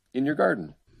life in your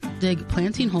garden. Dig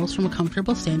planting holes from a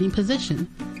comfortable standing position.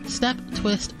 Step,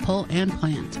 twist, pull, and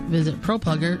plant. Visit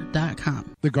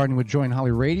ProPlugger.com. The Gardening with Joey and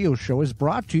Holly radio show is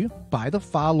brought to you by the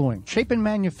following: Chapin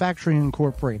Manufacturing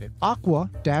Incorporated,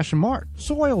 Aqua-Mart,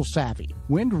 Soil Savvy,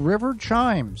 Wind River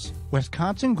Chimes,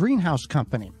 Wisconsin Greenhouse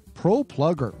Company,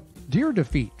 ProPlugger, Deer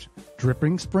Defeat,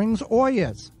 Dripping Springs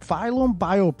Oyas, Phylum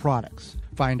Bioproducts.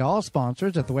 Find all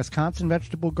sponsors at the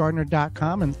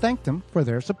WisconsinVegetableGardener.com and thank them for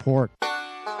their support.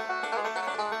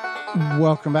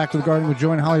 Welcome back to the Gardening with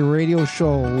Joey and Holly radio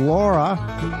show. Laura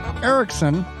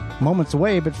Erickson, moments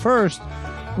away, but first,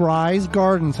 Rise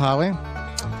Gardens, Holly.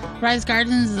 Rise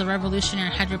Gardens is a revolutionary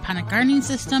hydroponic gardening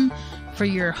system for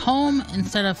your home.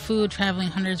 Instead of food traveling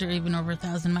hundreds or even over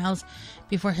 1,000 miles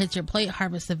before it hits your plate,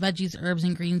 harvest the veggies, herbs,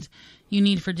 and greens you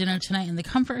need for dinner tonight in the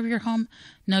comfort of your home.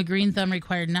 No green thumb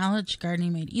required knowledge.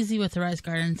 Gardening made easy with the Rise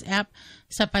Gardens app.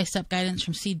 Step-by-step guidance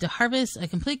from seed to harvest. A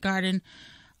complete garden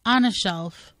on a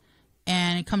shelf.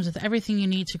 And it comes with everything you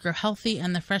need to grow healthy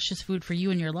and the freshest food for you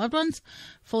and your loved ones.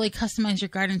 Fully customize your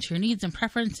garden to your needs and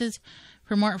preferences.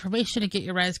 For more information to get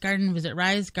your Rise Garden, visit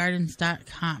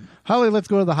risegardens.com. Holly, let's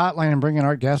go to the hotline and bring in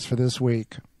our guest for this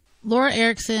week. Laura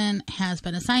Erickson has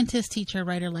been a scientist, teacher,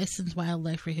 writer, licensed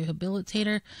wildlife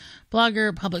rehabilitator,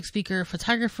 blogger, public speaker,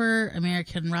 photographer,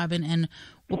 American robin and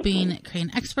whooping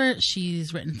crane expert.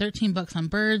 She's written 13 books on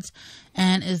birds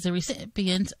and is the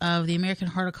recipient of the American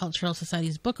Horticultural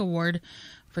Society's Book Award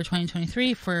for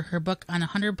 2023 for her book on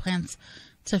 100 plants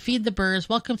to feed the birds.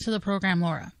 Welcome to the program,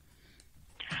 Laura.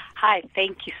 Hi,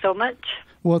 thank you so much.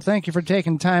 Well, thank you for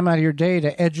taking time out of your day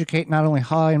to educate not only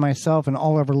Holly and myself and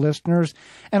all of our listeners.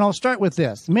 And I'll start with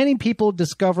this. Many people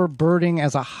discover birding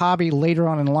as a hobby later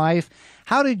on in life.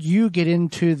 How did you get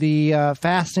into the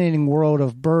fascinating world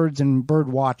of birds and bird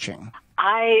watching?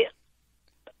 I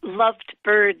loved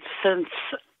birds since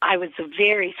I was a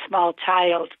very small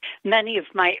child. Many of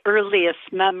my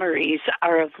earliest memories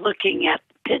are of looking at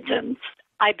pigeons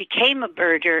I became a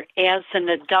birder as an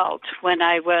adult. When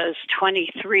I was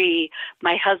 23,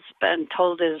 my husband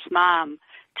told his mom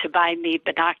to buy me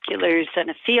binoculars and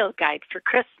a field guide for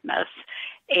Christmas,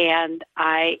 and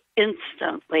I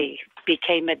instantly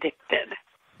became addicted.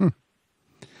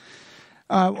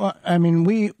 Well, I mean,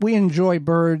 we enjoy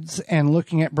birds and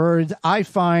looking at birds. I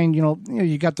find,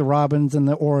 you got the robins and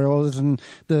the orioles and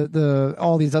the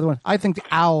all these other ones. I think the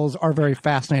owls are very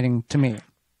fascinating to me.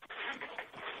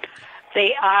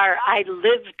 They are. I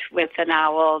lived with an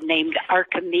owl named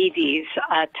Archimedes,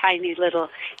 a tiny little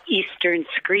eastern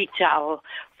screech owl,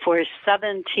 for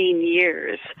 17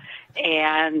 years.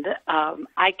 And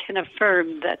I can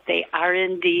affirm that they are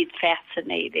indeed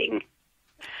fascinating.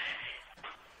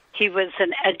 He was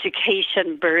an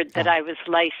education bird that I was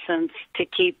licensed to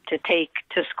keep to take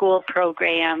to school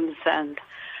programs and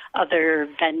other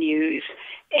venues.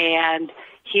 And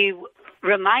he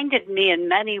reminded me in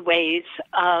many ways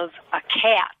of a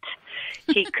cat.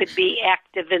 He could be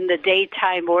active in the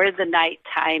daytime or the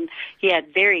nighttime. He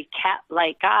had very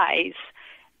cat-like eyes,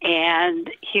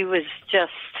 and he was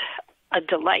just a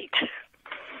delight.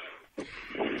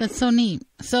 That's so neat.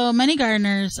 So many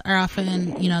gardeners are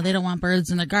often, they don't want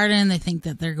birds in their garden. They think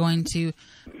that they're going to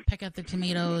pick up their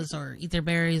tomatoes or eat their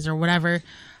berries or whatever.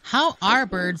 How are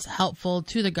birds helpful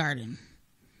to the garden?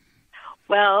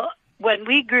 Well, when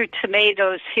we grew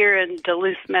tomatoes here in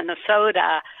Duluth,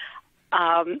 Minnesota,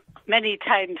 many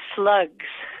times slugs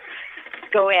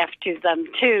go after them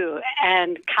too,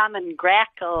 and common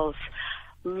grackles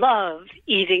love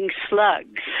eating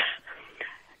slugs.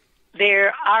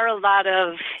 There are a lot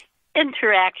of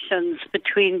interactions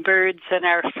between birds and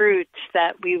our fruits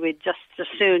that we would just as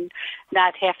soon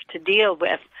not have to deal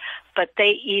with, but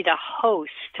they eat a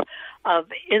host of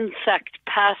insect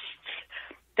pests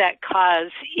that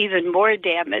cause even more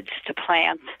damage to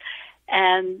plants.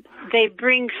 And they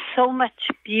bring so much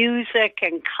music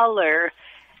and color,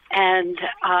 and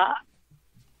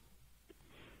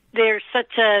they're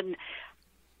such an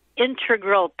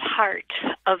integral part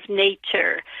of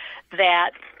nature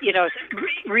that,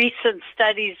 recent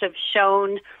studies have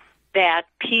shown that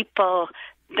people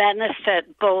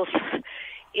benefit both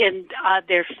in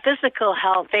their physical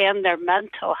health and their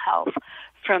mental health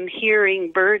from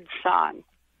hearing bird song.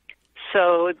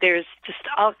 So there's just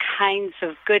all kinds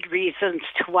of good reasons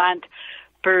to want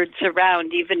birds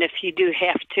around, even if you do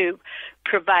have to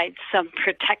provide some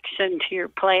protection to your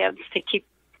plants to keep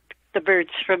the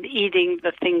birds from eating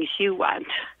the things you want,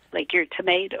 like your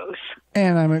tomatoes.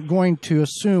 And I'm going to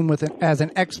assume, as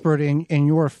an expert in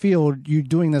your field, you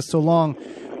doing this so long,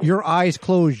 your eyes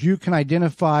closed, you can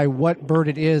identify what bird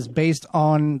it is based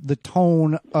on the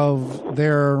tone of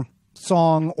their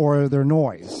song or their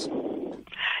noise.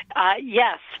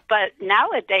 Yes, but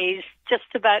nowadays just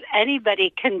about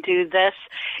anybody can do this.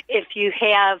 If you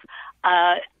have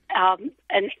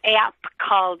an app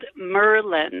called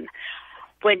Merlin,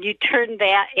 when you turn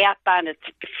that app on, it's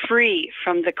free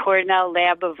from the Cornell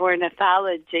Lab of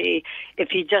Ornithology.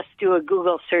 If you just do a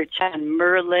Google search on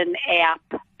Merlin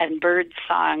app and bird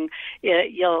song,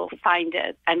 you'll find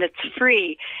it, and it's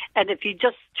free. And if you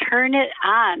just turn it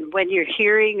on when you're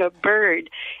hearing a bird,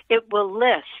 it will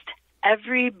list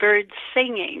every bird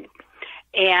singing.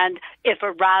 And if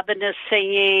a robin is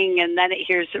singing, and then it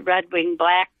hears a red-winged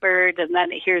blackbird, and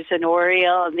then it hears an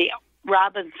oriole, and the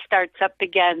robin starts up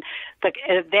again, that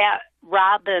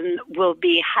robin will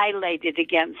be highlighted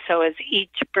again. So as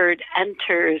each bird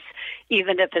enters,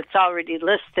 even if it's already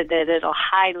listed it'll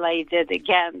highlight it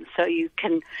again, so you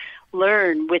can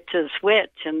learn which is which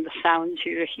and the sounds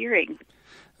you're hearing.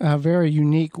 A very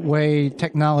unique way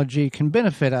technology can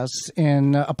benefit us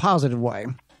in a positive way.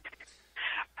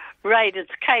 Right.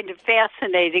 It's kind of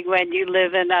fascinating when you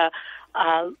live in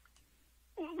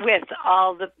with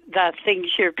all the things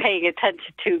you're paying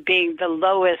attention to being the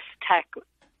lowest tech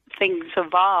things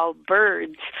of all,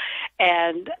 birds,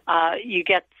 and you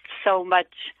get so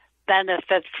much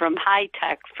benefit from high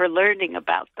tech for learning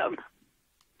about them.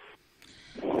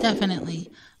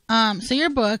 Definitely. So your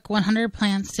book, 100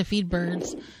 Plants to Feed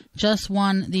Birds, just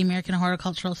won the American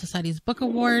Horticultural Society's Book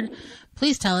Award.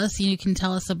 Please tell us. You can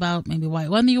tell us about maybe why it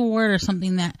won the award or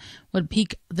something that would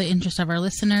pique the interest of our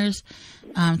listeners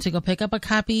to go pick up a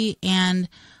copy. And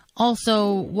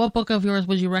also, what book of yours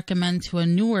would you recommend to a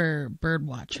newer bird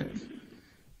watcher?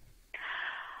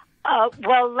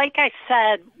 Well, like I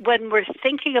said, when we're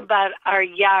thinking about our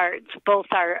yards, both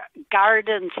our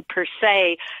gardens per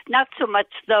se, not so much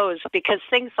those, because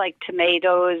things like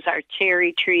tomatoes, our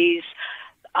cherry trees,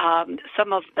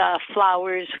 some of the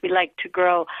flowers we like to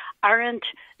grow aren't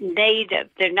native.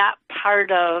 They're not part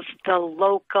of the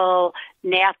local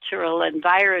natural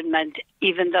environment,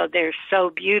 even though they're so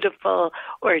beautiful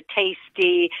or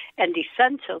tasty and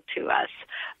essential to us.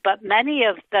 But many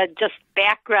of the just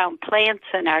background plants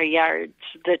in our yards,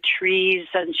 the trees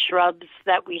and shrubs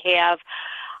that we have,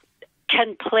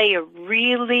 can play a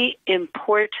really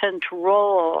important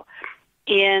role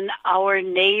in our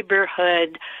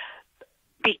neighborhood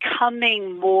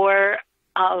becoming more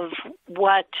of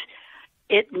what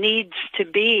it needs to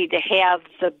be to have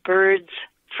the birds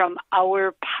from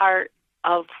our part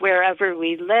of wherever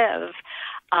we live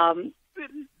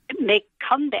make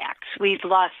comebacks. We've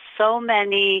lost so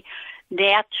many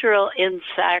natural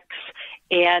insects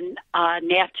and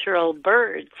natural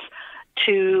birds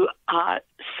to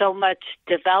so much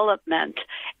development.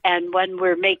 And when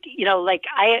we're making, like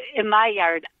in my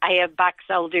yard, I have box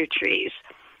elder trees.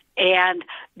 And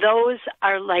those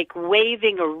are like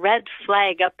waving a red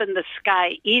flag up in the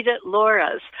sky. Eat it,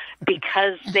 Laura's,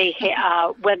 because they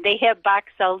when they have box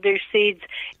elder seeds,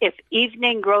 if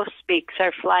evening grosbeaks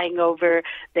are flying over,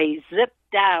 they zip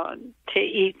down to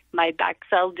eat my box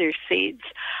elder seeds.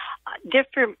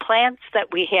 Different plants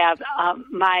that we have,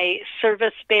 my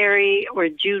serviceberry or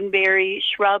Juneberry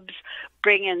shrubs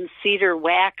bring in cedar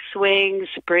waxwings,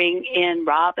 bring in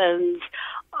robins.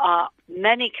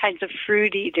 Many kinds of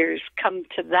fruit eaters come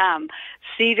to them.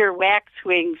 Cedar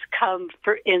waxwings come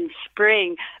in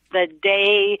spring, the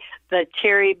day the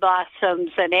cherry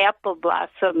blossoms and apple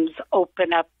blossoms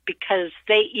open up, because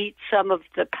they eat some of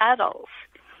the petals.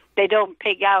 They don't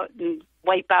pig out and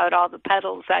wipe out all the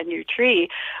petals on your tree,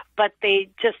 but they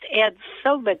just add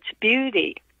so much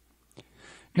beauty.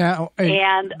 Now,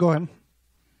 go ahead.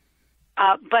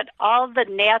 But all the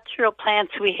natural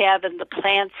plants we have and the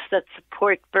plants that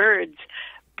support birds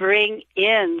bring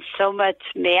in so much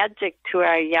magic to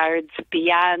our yards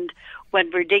beyond when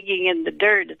we're digging in the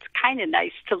dirt. It's kind of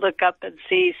nice to look up and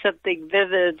see something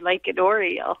vivid like an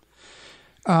oriole.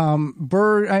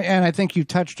 Bird, and I think you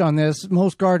touched on this,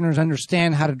 most gardeners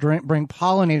understand how to bring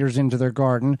pollinators into their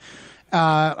garden.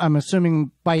 I'm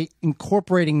assuming by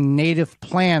incorporating native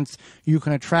plants, you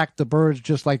can attract the birds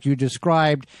just like you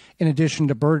described, in addition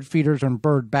to bird feeders and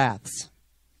bird baths.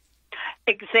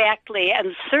 Exactly.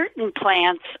 And certain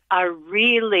plants are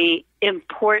really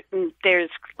important.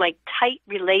 There's like tight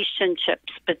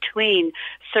relationships between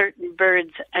certain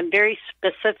birds and very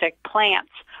specific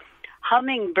plants.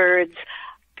 Hummingbirds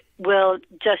will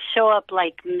just show up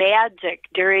like magic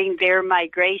during their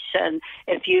migration.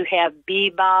 If you have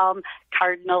bee balm,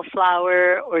 cardinal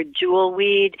flower, or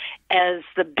jewelweed, as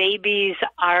the babies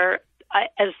are,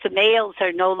 as the males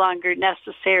are no longer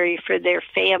necessary for their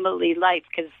family life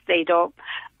because they don't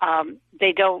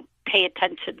pay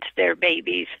attention to their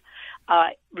babies.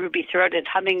 Ruby-throated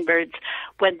hummingbirds,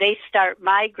 when they start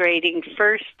migrating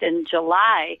first in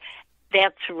July,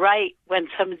 that's right when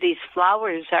some of these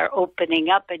flowers are opening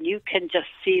up, and you can just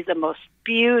see the most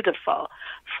beautiful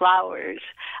flowers,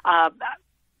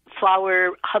 flower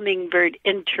hummingbird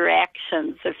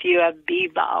interactions if you have bee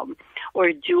balm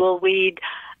or jewelweed.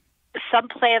 Some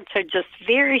plants are just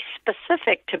very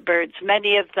specific to birds.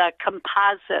 Many of the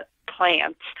composite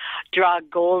plants draw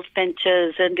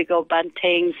goldfinches, indigo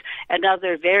buntings, and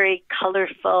other very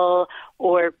colorful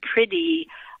or pretty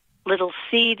little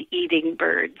seed-eating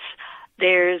birds.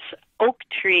 There's oak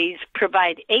trees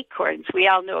provide acorns. We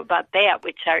all know about that,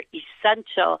 which are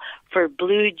essential for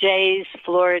blue jays.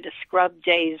 Florida scrub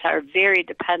jays are very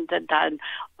dependent on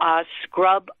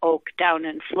scrub oak down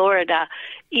in Florida.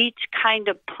 Each kind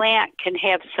of plant can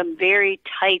have some very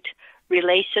tight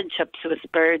relationships with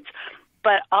birds,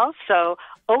 but also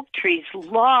oak trees,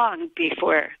 long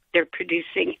before they're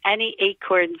producing any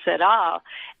acorns at all,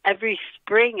 every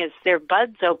spring as their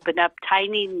buds open up,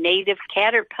 tiny native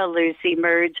caterpillars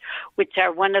emerge, which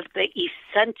are one of the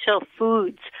essential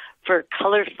foods for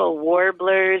colorful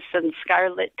warblers and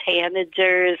scarlet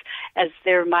tanagers as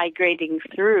they're migrating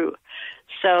through.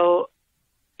 So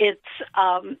it's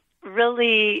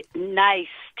really nice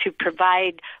to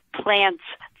provide plants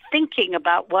thinking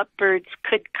about what birds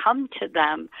could come to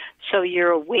them so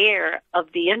you're aware of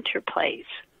the interplays.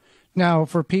 Now,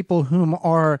 for people whom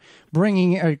are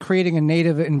creating a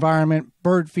native environment,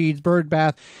 bird feeds, bird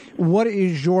bath, what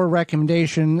is your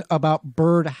recommendation about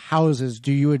bird houses?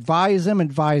 Do you advise them,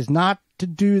 advise not to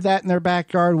do that in their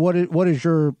backyard? What is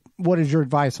your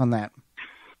advice on that?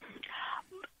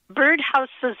 Bird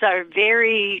houses are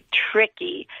very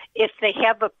tricky. If they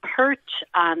have a perch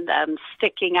on them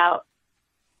sticking out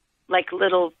like a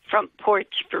little front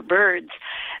porch for birds,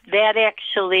 that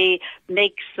actually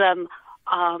makes them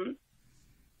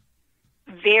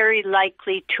very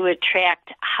likely to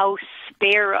attract house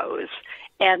sparrows.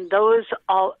 And those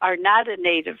all are not a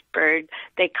native bird.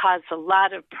 They cause a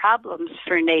lot of problems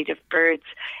for native birds,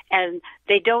 and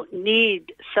they don't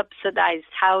need subsidized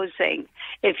housing.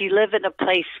 If you live in a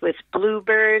place with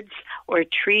bluebirds or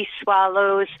tree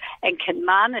swallows and can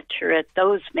monitor it,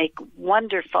 those make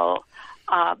wonderful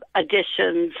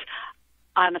additions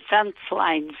on a fence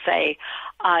line, say.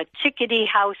 Chickadee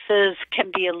houses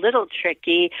can be a little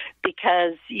tricky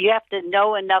because you have to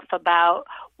know enough about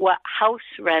what house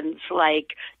wren's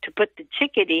like to put the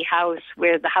chickadee house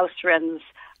where the house wrens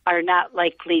are not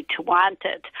likely to want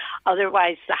it.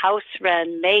 Otherwise, the house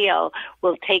wren male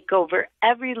will take over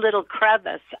every little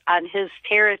crevice on his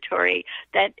territory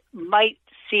that might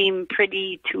seem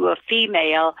pretty to a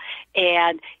female,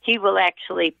 and he will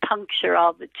actually puncture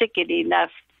all the chickadee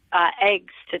nest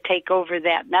eggs to take over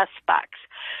that nest box.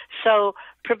 So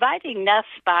providing nest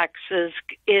boxes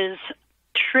is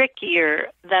trickier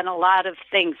than a lot of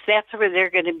things. That's where they're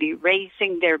going to be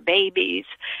raising their babies,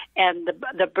 and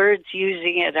the birds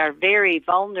using it are very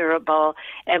vulnerable,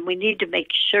 and we need to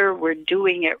make sure we're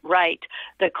doing it right.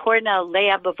 The Cornell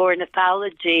Lab of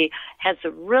Ornithology has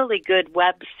a really good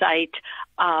website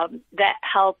that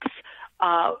helps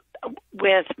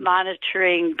with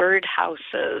monitoring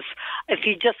birdhouses. If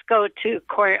you just go to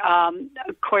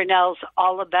Cornell's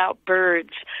All About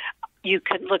Birds, you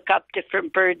can look up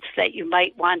different birds that you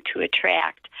might want to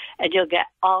attract, and you'll get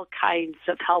all kinds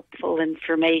of helpful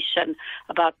information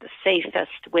about the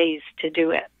safest ways to do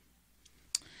it.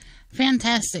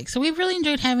 Fantastic. So we've really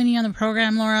enjoyed having you on the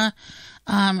program, Laura,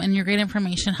 and your great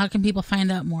information. How can people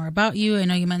find out more about you? I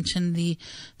know you mentioned the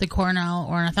Cornell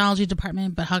Ornithology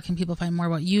Department, but how can people find more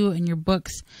about you and your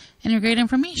books and your great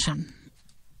information?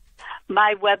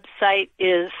 My website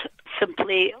is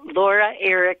simply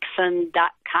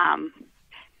LauraErrickson.com,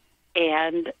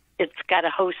 and it's got a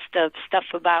host of stuff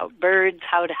about birds,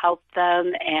 how to help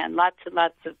them, and lots of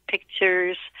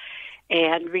pictures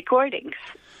and recordings.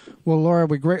 Well, Laura,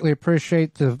 we greatly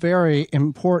appreciate the very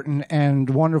important and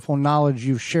wonderful knowledge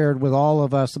you've shared with all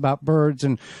of us about birds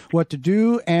and what to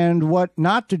do and what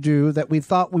not to do, that we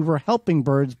thought we were helping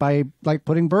birds by like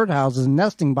putting birdhouses and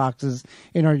nesting boxes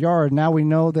in our yard. Now we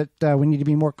know that we need to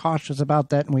be more cautious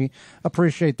about that, and we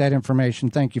appreciate that information.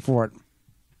 Thank you for it.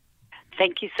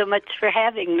 Thank you so much for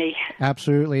having me.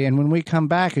 Absolutely. And when we come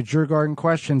back, it's Your Garden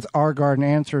Questions, Our Garden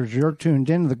Answers. You're tuned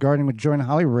in to the Gardening with Joy and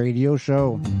Holly radio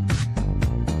show.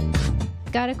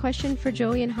 Got a question for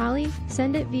Joey and Holly?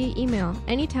 Send it via email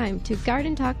anytime to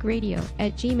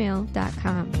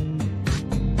gardentalkradio@gmail.com.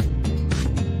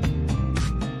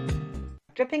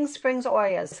 Dripping Springs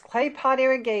Oyas clay pot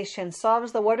irrigation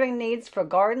solves the watering needs for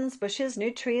gardens, bushes,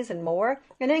 new trees, and more.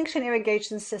 An ancient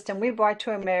irrigation system we brought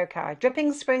to America.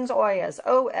 Dripping Springs Oyas,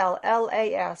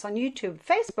 OLLAS, on YouTube,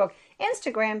 Facebook,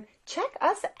 Instagram. Check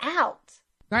us out.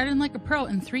 Garden like a pro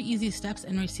in 3 easy steps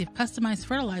and receive customized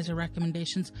fertilizer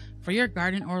recommendations for your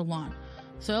garden or lawn.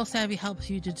 Soil Savvy helps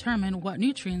you determine what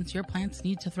nutrients your plants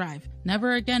need to thrive.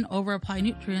 Never again over-apply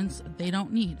nutrients they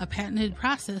don't need. A patented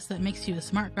process that makes you a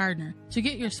smart gardener. To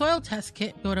get your soil test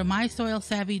kit, go to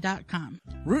mysoilsavvy.com.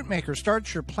 Rootmaker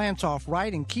starts your plants off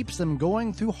right and keeps them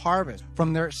going through harvest.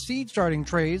 From their seed starting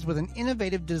trays with an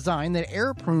innovative design that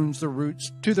air prunes the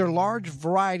roots to their large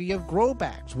variety of grow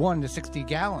bags, 1 to 60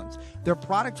 gallons. Their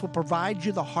products will provide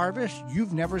you the harvest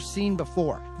you've never seen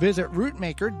before. Visit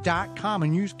rootmaker.com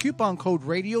and use coupon code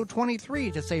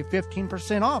radio23 to save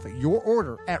 15% off your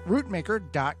order at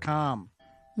rootmaker.com.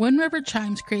 Wind River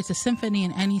Chimes creates a symphony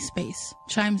in any space.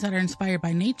 Chimes that are inspired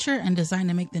by nature and designed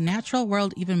to make the natural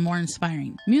world even more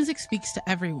inspiring. Music speaks to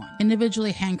everyone.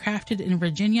 Individually handcrafted in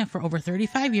Virginia for over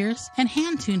 35 years and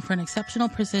hand-tuned for an exceptional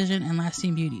precision and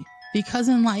lasting beauty. Because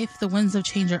in life, the winds of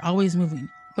change are always moving.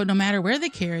 But no matter where they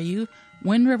carry you,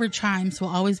 Wind River Chimes will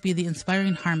always be the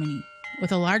inspiring harmony.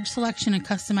 With a large selection and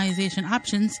customization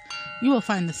options, you will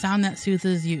find the sound that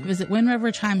soothes you. Visit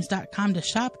windriverchimes.com to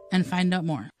shop and find out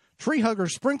more. Tree Hugger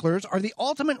sprinklers are the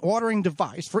ultimate watering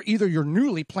device for either your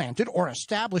newly planted or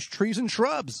established trees and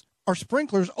shrubs. Our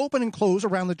sprinklers open and close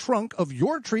around the trunk of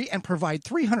your tree and provide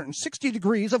 360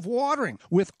 degrees of watering.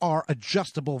 With our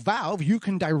adjustable valve, you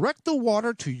can direct the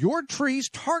water to your tree's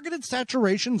targeted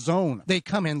saturation zone. They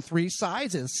come in 3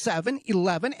 sizes, 7,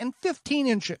 11, and 15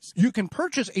 inches. You can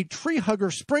purchase a Tree Hugger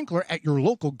sprinkler at your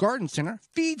local garden center,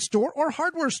 feed store, or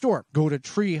hardware store. Go to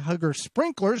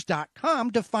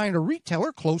treehuggersprinklers.com to find a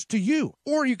retailer close to you.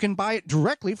 Or you can buy it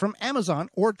directly from Amazon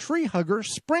or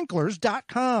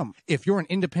treehuggersprinklers.com. If you're an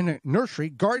independent independent nursery,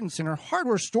 garden center,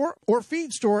 hardware store, or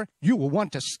feed store, you will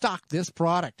want to stock this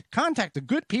product. Contact the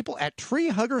good people at Tree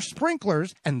Hugger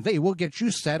Sprinklers, and they will get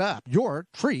you set up. Your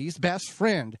tree's best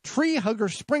friend.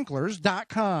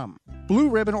 TreeHuggerSprinklers.com. Blue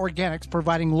Ribbon Organics,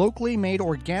 providing locally made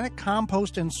organic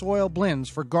compost and soil blends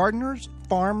for gardeners,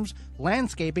 farms,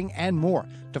 landscaping, and more.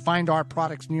 To find our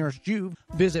products nearest you,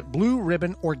 visit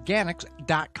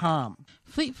BlueRibbonOrganics.com.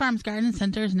 Fleet Farm's Garden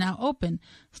Center is now open.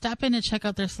 Stop in to check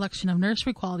out their selection of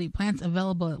nursery quality plants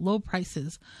available at low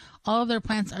prices. All of their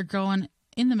plants are grown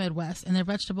in the Midwest, and their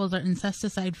vegetables are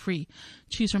insecticide free.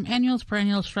 Choose from annuals,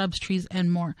 perennials, shrubs, trees, and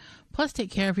more. Plus,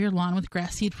 take care of your lawn with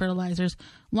grass seed fertilizers,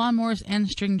 lawnmowers, and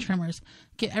string trimmers.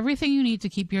 Get everything you need to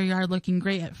keep your yard looking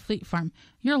great at Fleet Farm,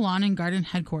 your lawn and garden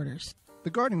headquarters. The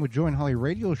Gardening with Joe and Holly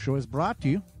radio show is brought to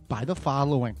you by the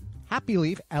following: Happy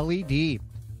Leaf LED,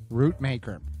 Root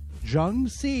Maker, Jung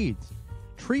Seeds,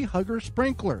 Tree Hugger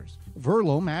Sprinklers,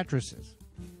 Verlo Mattresses,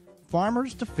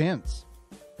 Farmers Defense,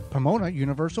 Pomona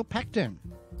Universal Pectin,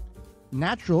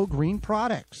 Natural Green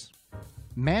Products,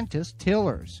 Mantis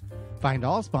Tillers. Find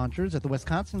all sponsors at the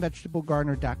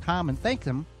WisconsinVegetableGardener.com and thank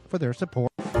them for their support.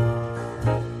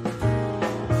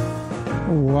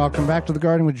 Welcome back to the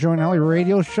Gardening with Joe and Holly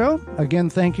radio show. Again,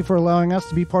 thank you for allowing us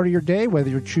to be part of your day, whether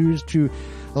you choose to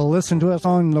listen to us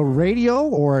on the radio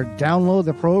or download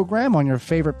the program on your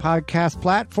favorite podcast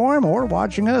platform, or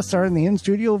watching us in the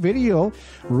in-studio video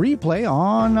replay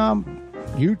on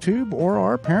YouTube or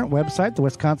our parent website, the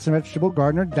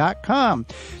WisconsinVegetableGardener.com.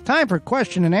 Time for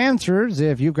question and answers.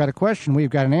 If you've got a question, we've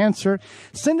got an answer.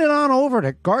 Send it on over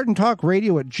to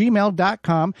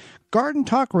gardentalkradio@gmail.com,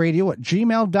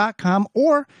 gardentalkradio@gmail.com,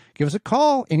 or give us a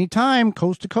call anytime,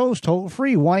 coast to coast, toll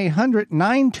free,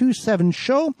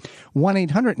 1-800-927-SHOW,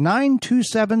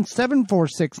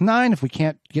 1-800-927-7469. If we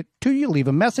can't get to you, leave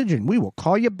a message and we will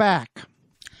call you back.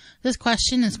 This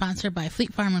question is sponsored by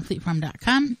Fleet Farm and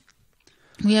FleetFarm.com.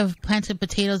 We have planted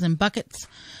potatoes in buckets.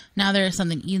 Now there is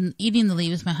something eating the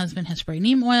leaves. My husband has sprayed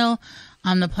neem oil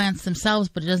on the plants themselves,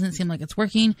 but it doesn't seem like it's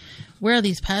working. Where are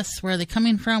these pests? Where are they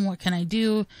coming from? What can I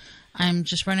do? I'm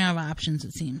just running out of options,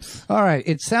 it seems. All right.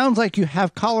 It sounds like you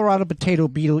have Colorado potato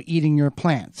beetle eating your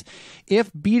plants.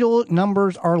 If beetle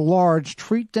numbers are large,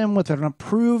 treat them with an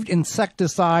approved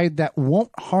insecticide that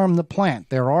won't harm the plant.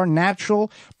 There are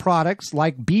natural products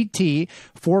like BT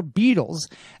for beetles,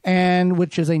 and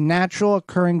which is a natural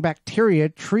occurring bacteria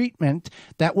treatment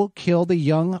that will kill the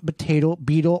young potato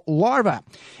beetle larva.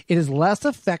 It is less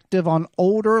effective on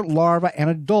older larvae and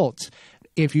adults.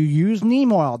 If you use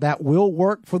neem oil, that will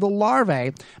work for the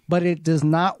larvae, but it does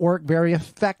not work very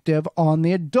effective on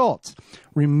the adults.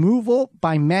 Removal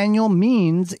by manual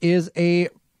means is a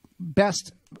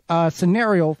best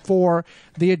scenario for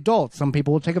the adults. Some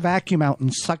people will take a vacuum out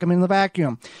and suck them in the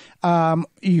vacuum.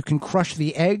 You can crush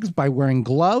the eggs by wearing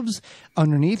gloves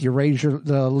underneath. You raise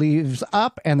the leaves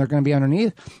up and they're going to be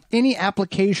underneath. Any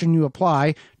application you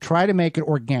apply, try to make it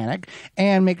organic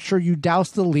and make sure you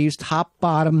douse the leaves top,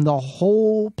 bottom, the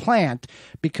whole plant,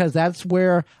 because that's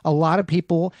where a lot of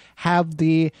people have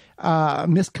the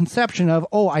misconception of,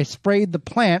 oh, I sprayed the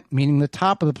plant, meaning the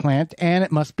top of the plant, and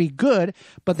it must be good,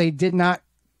 but they did not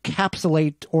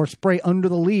capsulate or spray under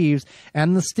the leaves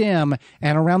and the stem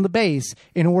and around the base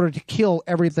in order to kill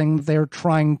everything they're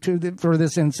trying to, for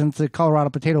this instance, the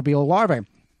Colorado potato beetle larvae.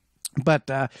 But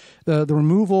the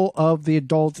removal of the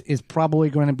adults is probably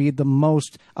going to be the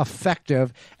most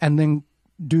effective, and then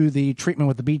do the treatment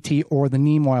with the BT or the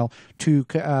neem oil to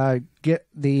get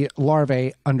the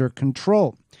larvae under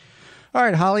control. All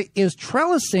right, Holly, is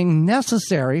trellising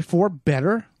necessary for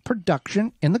better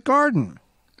production in the garden?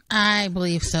 I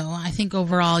believe so. I think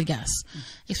overall, yes.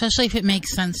 Especially if it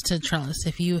makes sense to trellis.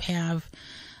 If you have,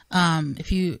 if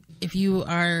you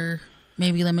are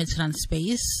maybe limited on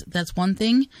space, that's one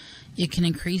thing. You can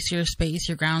increase your space,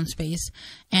 your ground space.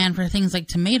 And for things like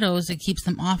tomatoes, it keeps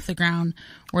them off the ground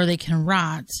where they can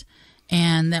rot.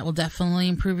 And that will definitely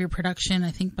improve your production,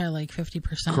 I think, by like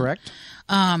 50%. Correct.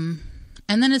 And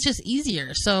then it's just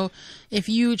easier. So if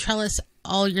you trellis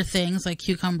all your things like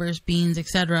cucumbers, beans,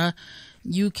 etc.,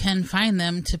 you can find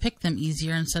them to pick them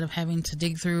easier instead of having to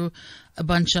dig through a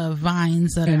bunch of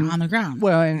vines that are on the ground.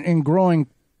 Well, and growing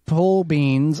pole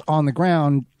beans on the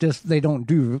ground, just they don't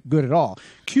do good at all.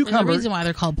 There's a reason why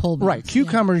they're called pole beans. Right.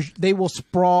 Cucumbers, they will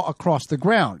sprawl across the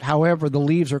ground. However, the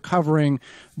leaves are covering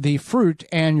the fruit,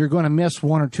 and you're going to miss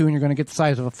one or two, and you're going to get the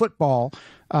size of a football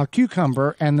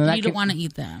cucumber, and then you don't want to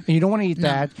eat that. You don't want to eat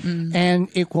that, and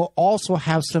it will also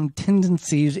have some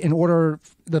tendencies in order.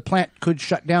 The plant could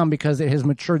shut down because it has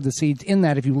matured the seeds in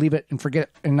that if you leave it and forget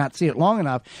and not see it long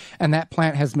enough, and that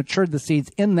plant has matured the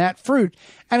seeds in that fruit,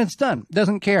 and it's done.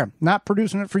 Doesn't care. Not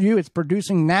producing it for you. It's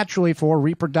producing naturally for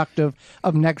reproductive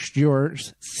of next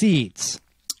year's seeds.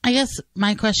 I guess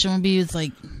my question would be is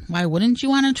like, why wouldn't you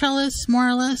want a trellis, more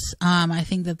or less? I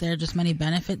think that there are just many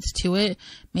benefits to it.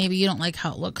 Maybe you don't like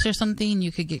how it looks or something.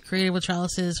 You could get creative with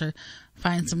trellises or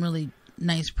find some really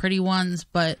nice, pretty ones,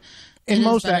 but in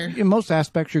most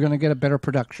aspects, you're going to get a better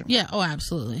production. Yeah. Oh,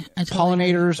 absolutely.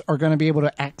 Pollinators are going to be able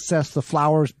to access the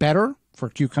flowers better, for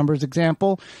cucumbers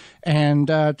example, and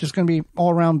just going to be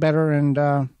all around better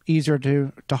and easier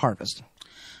to harvest.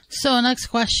 So next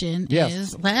question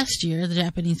is, last year the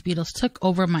Japanese beetles took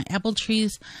over my apple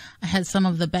trees. I had some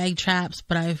of the bag traps,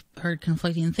 but I've heard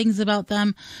conflicting things about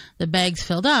them. The bags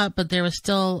filled up, but there was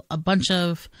still a bunch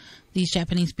of these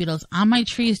Japanese beetles on my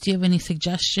trees. Do you have any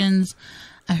suggestions?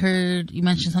 I heard you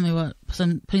mentioned something about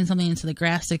putting something into the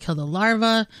grass to kill the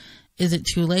larva. Is it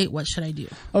too late? What should I do?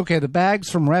 Okay, the bags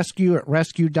from Rescue at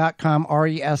rescue.com,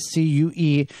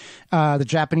 RESCUE, the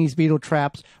Japanese beetle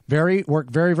traps, work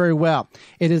very, very well.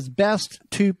 It is best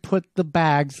to put the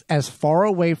bags as far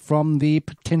away from the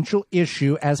potential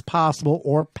issue as possible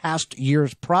or past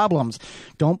year's problems.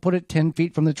 Don't put it 10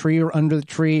 feet from the tree or under the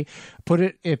tree. Put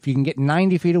it, if you can get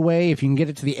 90 feet away, if you can get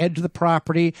it to the edge of the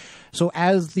property. So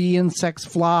as the insects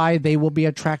fly, they will be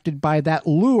attracted by that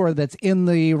lure that's in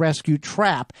the rescue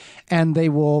trap, and they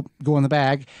will go in the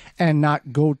bag and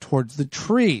not go towards the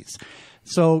trees.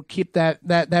 So keep that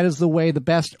is the way, the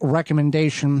best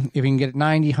recommendation, if you can get it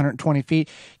 90, 120 feet,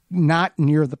 not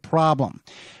near the problem.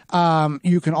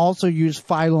 You can also use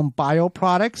phylum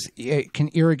bioproducts. It can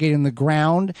irrigate in the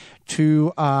ground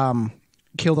to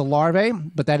kill the larvae,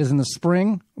 but that is in the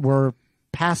spring. We're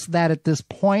past that at this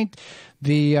point.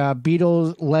 The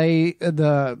beetles lay,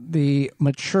 the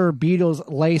mature beetles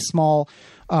lay small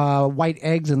white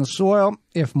eggs in the soil.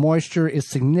 If moisture is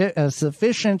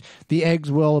sufficient, the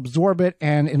eggs will absorb it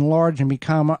and enlarge and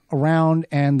become round,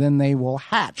 and then they will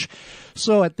hatch.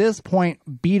 So at this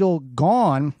point, Beetle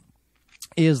Gone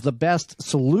is the best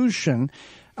solution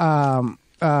to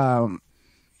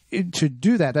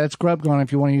do that. That's Grub Gone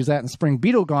if you want to use that in spring.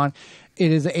 Beetle Gone,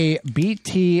 it is a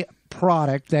BT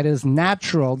product that is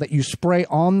natural that you spray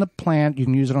on the plant. You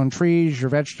can use it on trees, your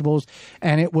vegetables,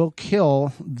 and it will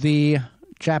kill the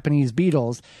Japanese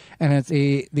beetles, and it's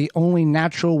the only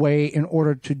natural way in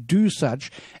order to do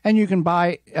such. And you can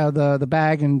buy the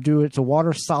bag and do it. It's a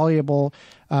water soluble,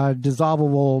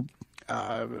 dissolvable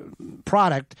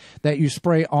product that you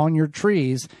spray on your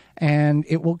trees, and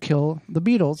it will kill the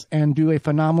beetles and do a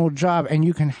phenomenal job. And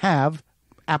you can have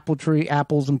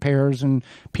apples and pears and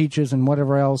peaches and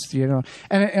whatever else, you know.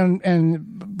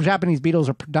 And Japanese beetles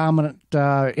are predominant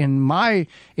in my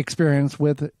experience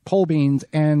with pole beans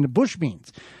and bush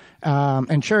beans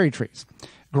and cherry trees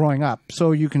growing up.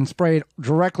 So you can spray it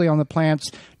directly on the plants,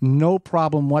 no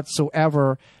problem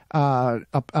whatsoever.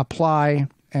 Apply,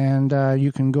 and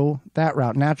you can go that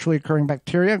route. Naturally occurring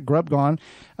bacteria, Grub Gone,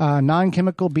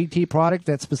 non-chemical BT product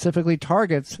that specifically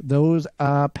targets those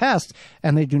pests,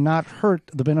 and they do not hurt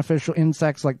the beneficial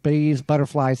insects like bees,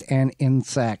 butterflies, and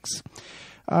insects.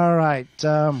 All right.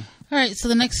 All right. So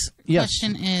the next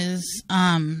question is,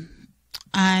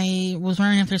 I was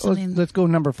wondering if there's something. Let's go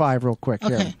number 5 real quick.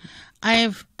 Okay. Here.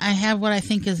 I have what I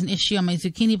think is an issue on my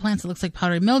zucchini plants. It looks like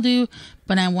powdery mildew,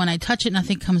 but when I touch it,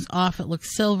 nothing comes off. It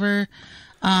looks silver.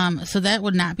 So that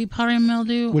would not be powdery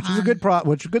mildew, which is a good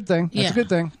thing. That's a good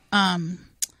thing.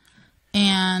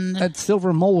 And that's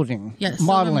silver molding. Yes,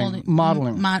 mottling.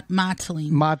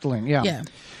 Yeah. Yeah.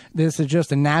 This is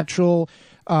just a natural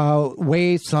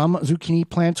way some zucchini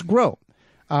plants grow.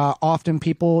 Often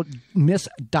people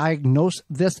misdiagnose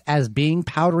this as being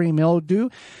powdery mildew,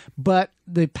 but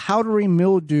the powdery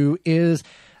mildew is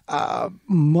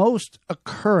most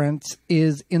occurrence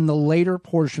is in the later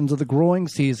portions of the growing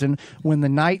season when the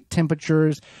night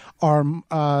temperatures are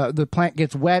the plant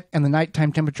gets wet and the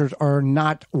nighttime temperatures are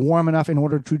not warm enough in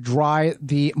order to dry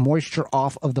the moisture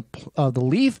off of the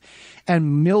leaf,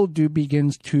 and mildew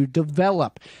begins to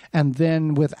develop. And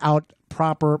then without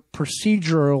proper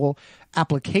procedural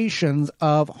applications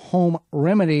of home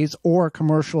remedies or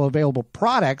commercial available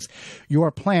products,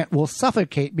 your plant will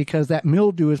suffocate because that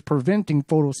mildew is preventing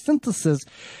photosynthesis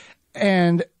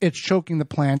and it's choking the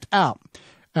plant out.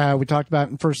 We talked about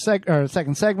in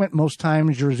second segment, most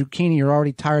times your zucchini, you're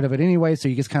already tired of it anyway, so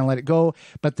you just kind of let it go.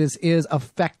 But this is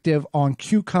effective on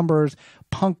cucumbers,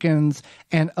 pumpkins,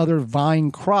 and other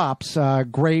vine crops,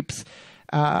 grapes,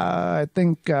 I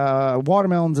think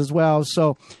watermelons as well.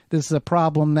 So this is a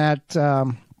problem that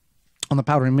on the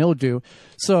powdery mildew.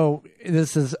 So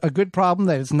this is a good problem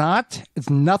that it's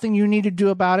nothing you need to do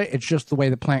about it. It's just the way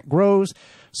the plant grows.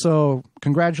 So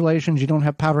congratulations, you don't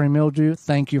have powdery mildew.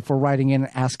 Thank you for writing in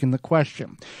and asking the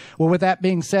question. Well, with that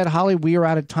being said, Holly, we are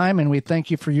out of time, and we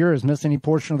thank you for yours. Miss any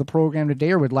portion of the program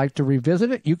today or would like to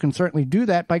revisit it, you can certainly do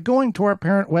that by going to our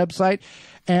parent website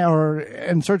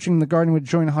and searching the Garden with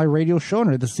Joy and Holly radio show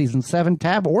under the Season 7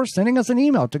 tab, or sending us an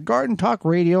email to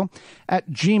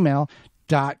gardentalkradio@gmail.com.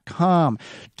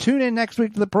 Tune in next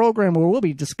week to the program where we'll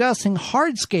be discussing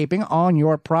hardscaping on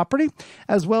your property,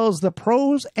 as well as the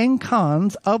pros and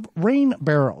cons of rain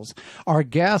barrels. Our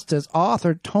guest is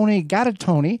author Tony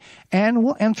Gatatoni, and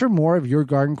we'll answer more of your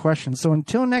garden questions. So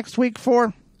until next week,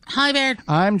 for Holly Baird,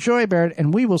 I'm Joy Baird,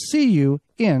 and we will see you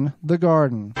in the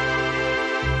garden.